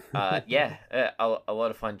fun. A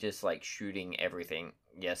lot of fun just like shooting everything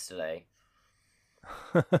yesterday.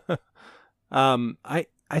 I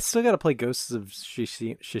still got to play Ghosts of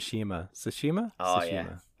Tsushima. Oh yeah.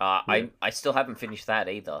 I still haven't finished that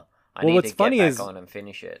either. I well, need what's to funny get back is on and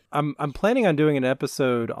finish it. I'm planning on doing an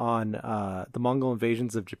episode on the Mongol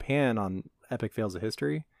invasions of Japan on Epic Fails of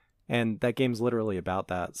History, and that game's literally about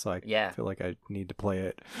that. So I feel like I need to play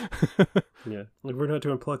it. Yeah, like we're not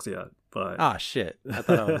doing plugs yet, but shit! I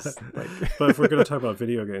thought I was like. But if we're going to talk about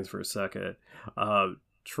video games for a second,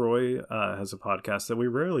 Troy has a podcast that we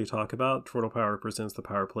rarely talk about. Turtle Power presents the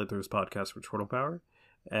Power Playthroughs podcast for Turtle Power.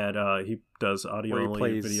 And he does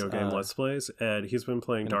audio-only video game Let's Plays. And he's been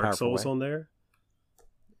playing Dark Souls on there.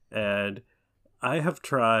 And I have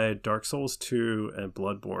tried Dark Souls 2 and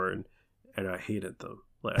Bloodborne, and I hated them.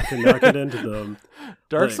 Like, I could not get into them.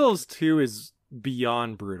 Dark Souls 2 is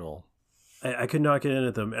beyond brutal. I could not get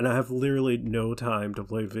into them, and I have literally no time to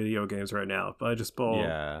play video games right now. But I just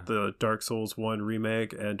bought the Dark Souls 1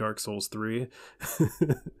 remake and Dark Souls 3.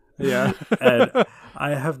 Yeah. And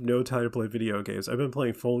I have no time to play video games. I've been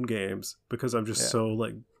playing phone games because I'm just so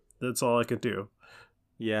like, that's all I could do.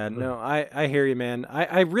 Yeah, no, I hear you, man.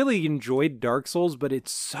 I really enjoyed Dark Souls, but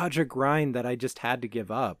it's such a grind that I just had to give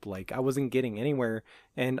up. Like, I wasn't getting anywhere.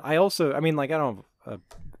 And I also, I mean, like, I don't have a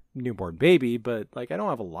newborn baby, but like I don't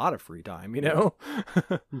have a lot of free time, you know.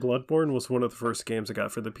 Bloodborne was one of the first games I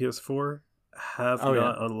got for the PS4. Have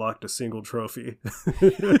not unlocked a single trophy.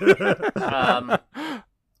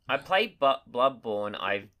 I played Bloodborne.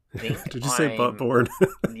 I think. Did you say Bloodborne?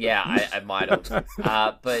 Yeah, I might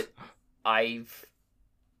have. But I've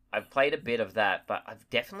played a bit of that, but I've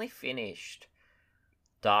definitely finished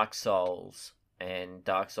Dark Souls and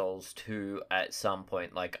Dark Souls 2 at some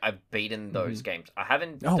point. Like, I've beaten those games. I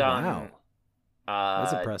haven't done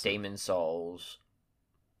That's impressive. Demon Souls.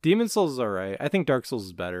 Demon Souls is alright. I think Dark Souls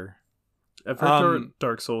is better. I've heard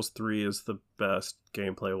Dark Souls 3 is the best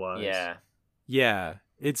gameplay-wise. Yeah. Yeah.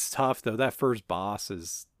 It's tough, though. That first boss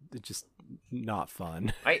is just not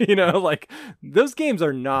fun. You know, like, those games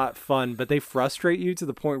are not fun, but they frustrate you to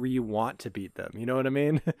the point where you want to beat them. You know what I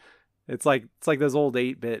mean? It's like those old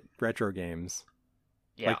 8-bit retro games.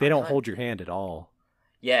 Yeah, like, they don't hold your hand at all.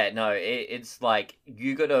 Yeah, no, it's like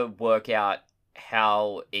you gotta work out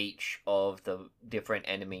how each of the different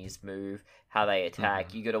enemies move, how they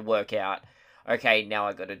attack. You gotta work out, okay, now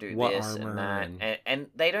I gotta do What this armor and that. And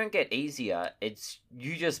they don't get easier. It's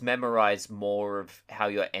you just memorize more of how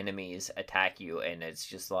your enemies attack you, and it's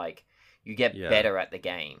just like you get better at the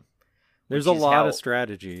game. There's a lot of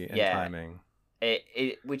strategy and timing.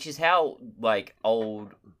 Which is how like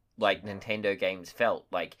old like Nintendo games felt.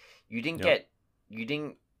 Like you didn't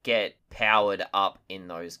get powered up in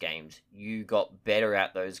those games. You got better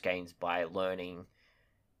at those games by learning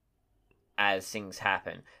as things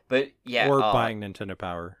happen. But yeah, or buying Nintendo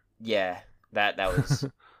Power. Yeah, that was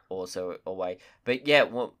also a way. But yeah,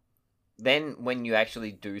 well, then when you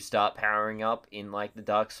actually do start powering up in like the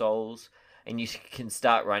Dark Souls, and you can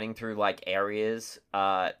start running through like areas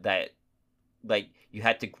that like you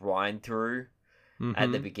had to grind through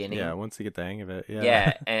at the beginning. Yeah, once you get the hang of it. Yeah.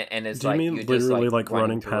 Yeah, and it's Do like you mean you're literally just, like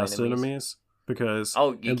running through past enemies? Because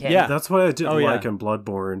you can. Yeah. That's why I didn't like in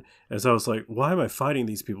Bloodborne, as I was like, why am I fighting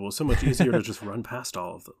these people? It's so much easier to just run past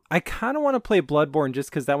all of them. I kind of want to play Bloodborne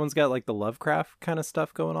just because that one's got like the Lovecraft kind of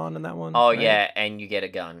stuff going on in that one. Oh right? yeah, and you get a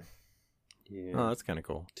gun. Yeah. Oh, that's kind of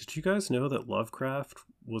cool. Did you guys know that Lovecraft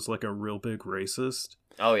was like a real big racist?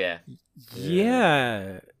 Oh yeah.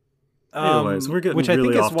 Yeah. Anyways, we're getting which really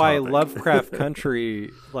I think off is why topic. Lovecraft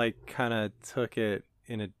Country like kind of took it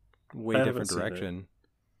in a way different direction.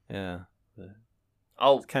 Yeah.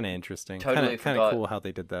 Oh, it's kind of interesting. Totally kind of cool how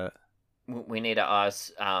they did that. We need to ask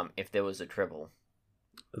if there was a Tribble.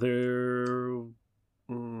 There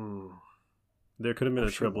could have been a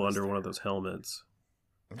Tribble under one of those helmets.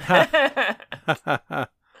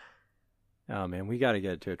 Oh man, we got to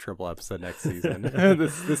get to a triple episode next season.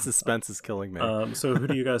 this suspense is killing me. So who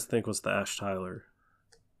do you guys think was the Ash Tyler?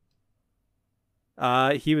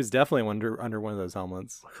 He was definitely under one of those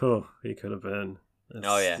helmets. Oh, he could have been.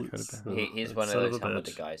 He's one of those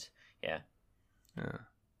helmeted guys. Yeah.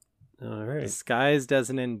 All right. Disguised as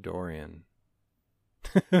an Endorian.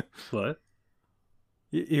 What?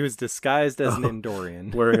 He was disguised as an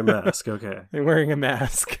Endorian. Wearing a mask, okay. Wearing a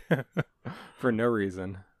mask. For no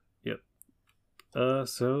reason. Yep.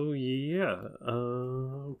 So yeah.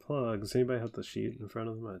 Plugs. Anybody have the sheet in front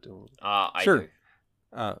of them? I don't. I sure.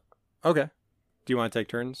 do. Okay. Do you want to take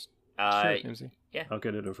turns? Sure, MC? Yeah. I'll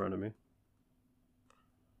get it in front of me.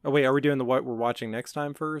 Oh wait, are we doing the what we're watching next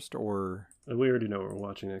time first, or we already know what we're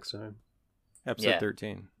watching next time? Episode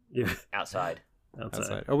 13. Yeah. Outside.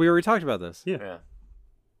 Oh, we already talked about this. Yeah.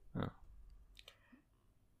 Oh.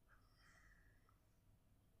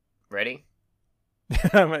 Ready?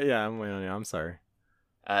 I'm waiting on you. I'm sorry.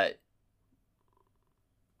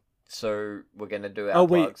 So we're gonna do our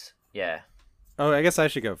plugs. Yeah. Oh, I guess I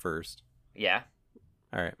should go first. Yeah.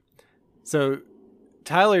 All right. So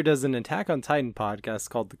Tyler does an Attack on Titan podcast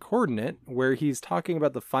called The Coordinate, where he's talking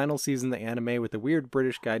about the final season of the anime with a weird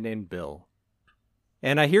British guy named Bill.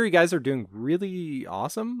 And I hear you guys are doing really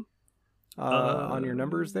awesome on your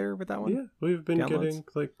numbers there with that one. Yeah, we've been getting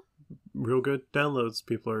like real good downloads.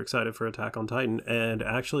 People are excited for Attack on Titan. And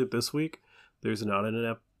actually this week, there's not an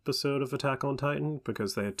episode of Attack on Titan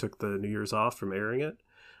because they took the New Year's off from airing it.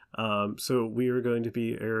 So we are going to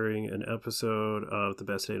be airing an episode of the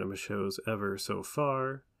best anime shows ever so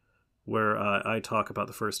far, where I talk about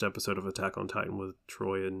the first episode of Attack on Titan with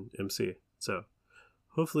Troy and MC. So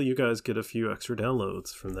hopefully you guys get a few extra downloads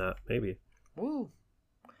from that, maybe. Woo!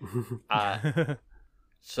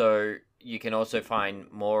 So you can also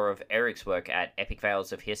find more of Eric's work at Epic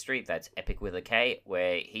Fails of History. That's Epic with a K,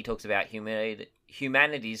 where he talks about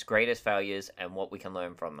humanity's greatest failures and what we can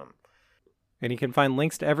learn from them. And you can find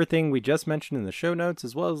links to everything we just mentioned in the show notes,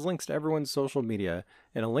 as well as links to everyone's social media,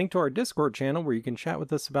 and a link to our Discord channel where you can chat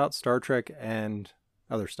with us about Star Trek and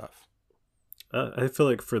other stuff. I feel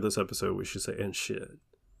like for this episode we should say and shit.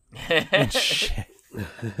 And shit.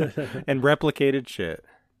 And replicated shit.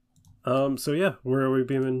 So yeah, where are we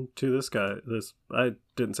beaming to this guy? I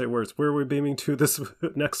didn't say words. Where are we beaming to this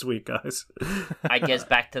next week, guys? I guess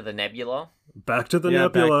back to the nebula. Back to the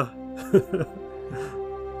nebula.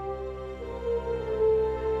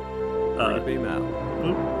 Beam out.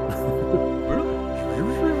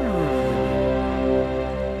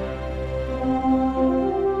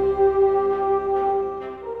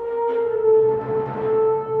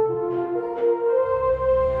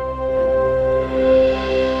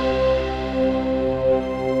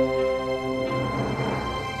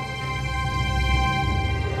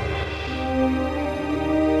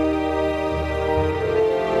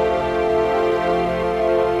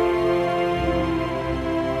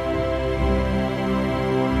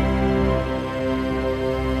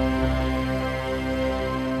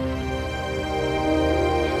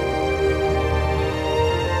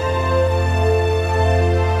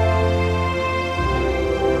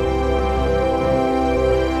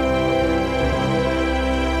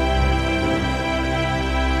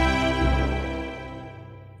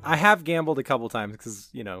 have gambled a couple times because,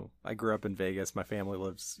 you know, I grew up in Vegas. My family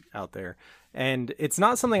lives out there. And it's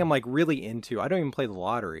not something I'm like really into. I don't even play the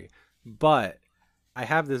lottery. But I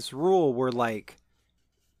have this rule where like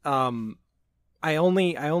I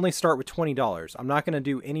only start with $20. I'm not going to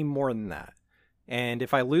do any more than that. And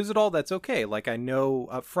if I lose it all, that's okay. Like I know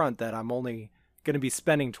up front that I'm only going to be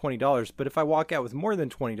spending $20, but if I walk out with more than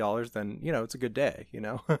 $20, then, you know, it's a good day, you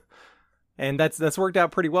know? And that's worked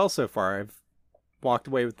out pretty well so far. I've walked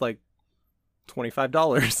away with like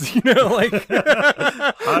 $25, you know, like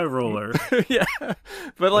high roller. Yeah.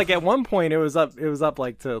 But like at one point it was up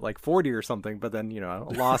like to like 40 or something, but then, you know,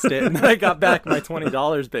 I lost it and then I got back my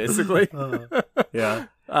 $20 basically. Yeah.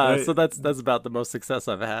 So that's about the most success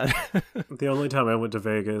I've had. The only time I went to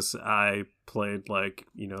Vegas, I played like,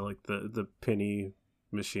 you know, like the penny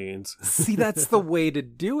machines. See, that's the way to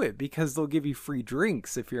do it because they'll give you free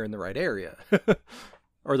drinks if you're in the right area.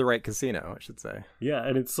 Or the right casino, I should say. Yeah,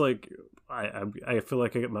 and it's like I feel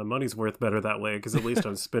like I get my money's worth better that way because at least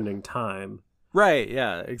I'm spending time. Right,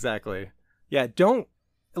 yeah, exactly. Yeah, so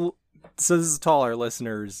this is to all our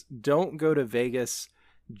listeners, don't go to Vegas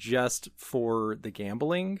just for the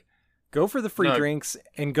gambling. Go for the free drinks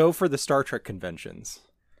and go for the Star Trek conventions.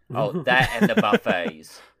 Oh, that and the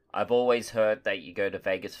buffets. I've always heard that you go to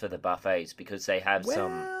Vegas for the buffets because they have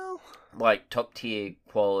some like top tier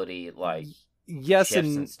quality like yes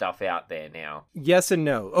chefs and stuff out there now. Yes and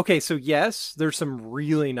no. Okay, so yes, there's some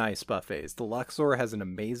really nice buffets. The Luxor has an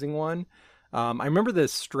amazing one. I remember the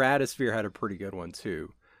Stratosphere had a pretty good one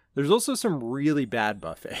too. There's also some really bad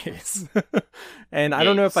buffets. And I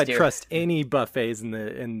don't know if I trust any buffets in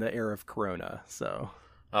the era of Corona. So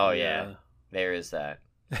oh yeah. There is that.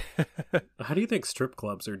 How do you think strip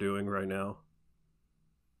clubs are doing right now?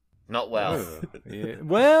 Not well. Yeah.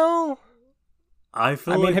 Well, I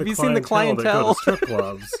mean, have you seen the clientele? That go to strip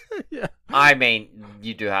clubs. Yeah. I mean,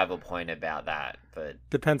 you do have a point about that, but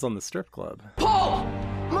depends on the strip club. Paul,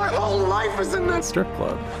 my whole life is in that strip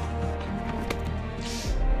club.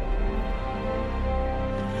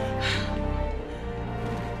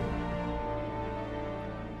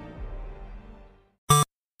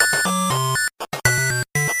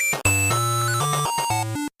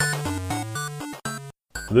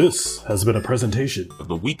 This has been a presentation of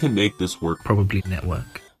the We Can Make This Work Probably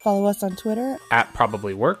Network. Follow us on Twitter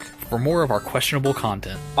 @ProbablyWork for more of our questionable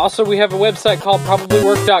content. Also, we have a website called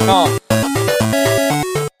probablywork.com.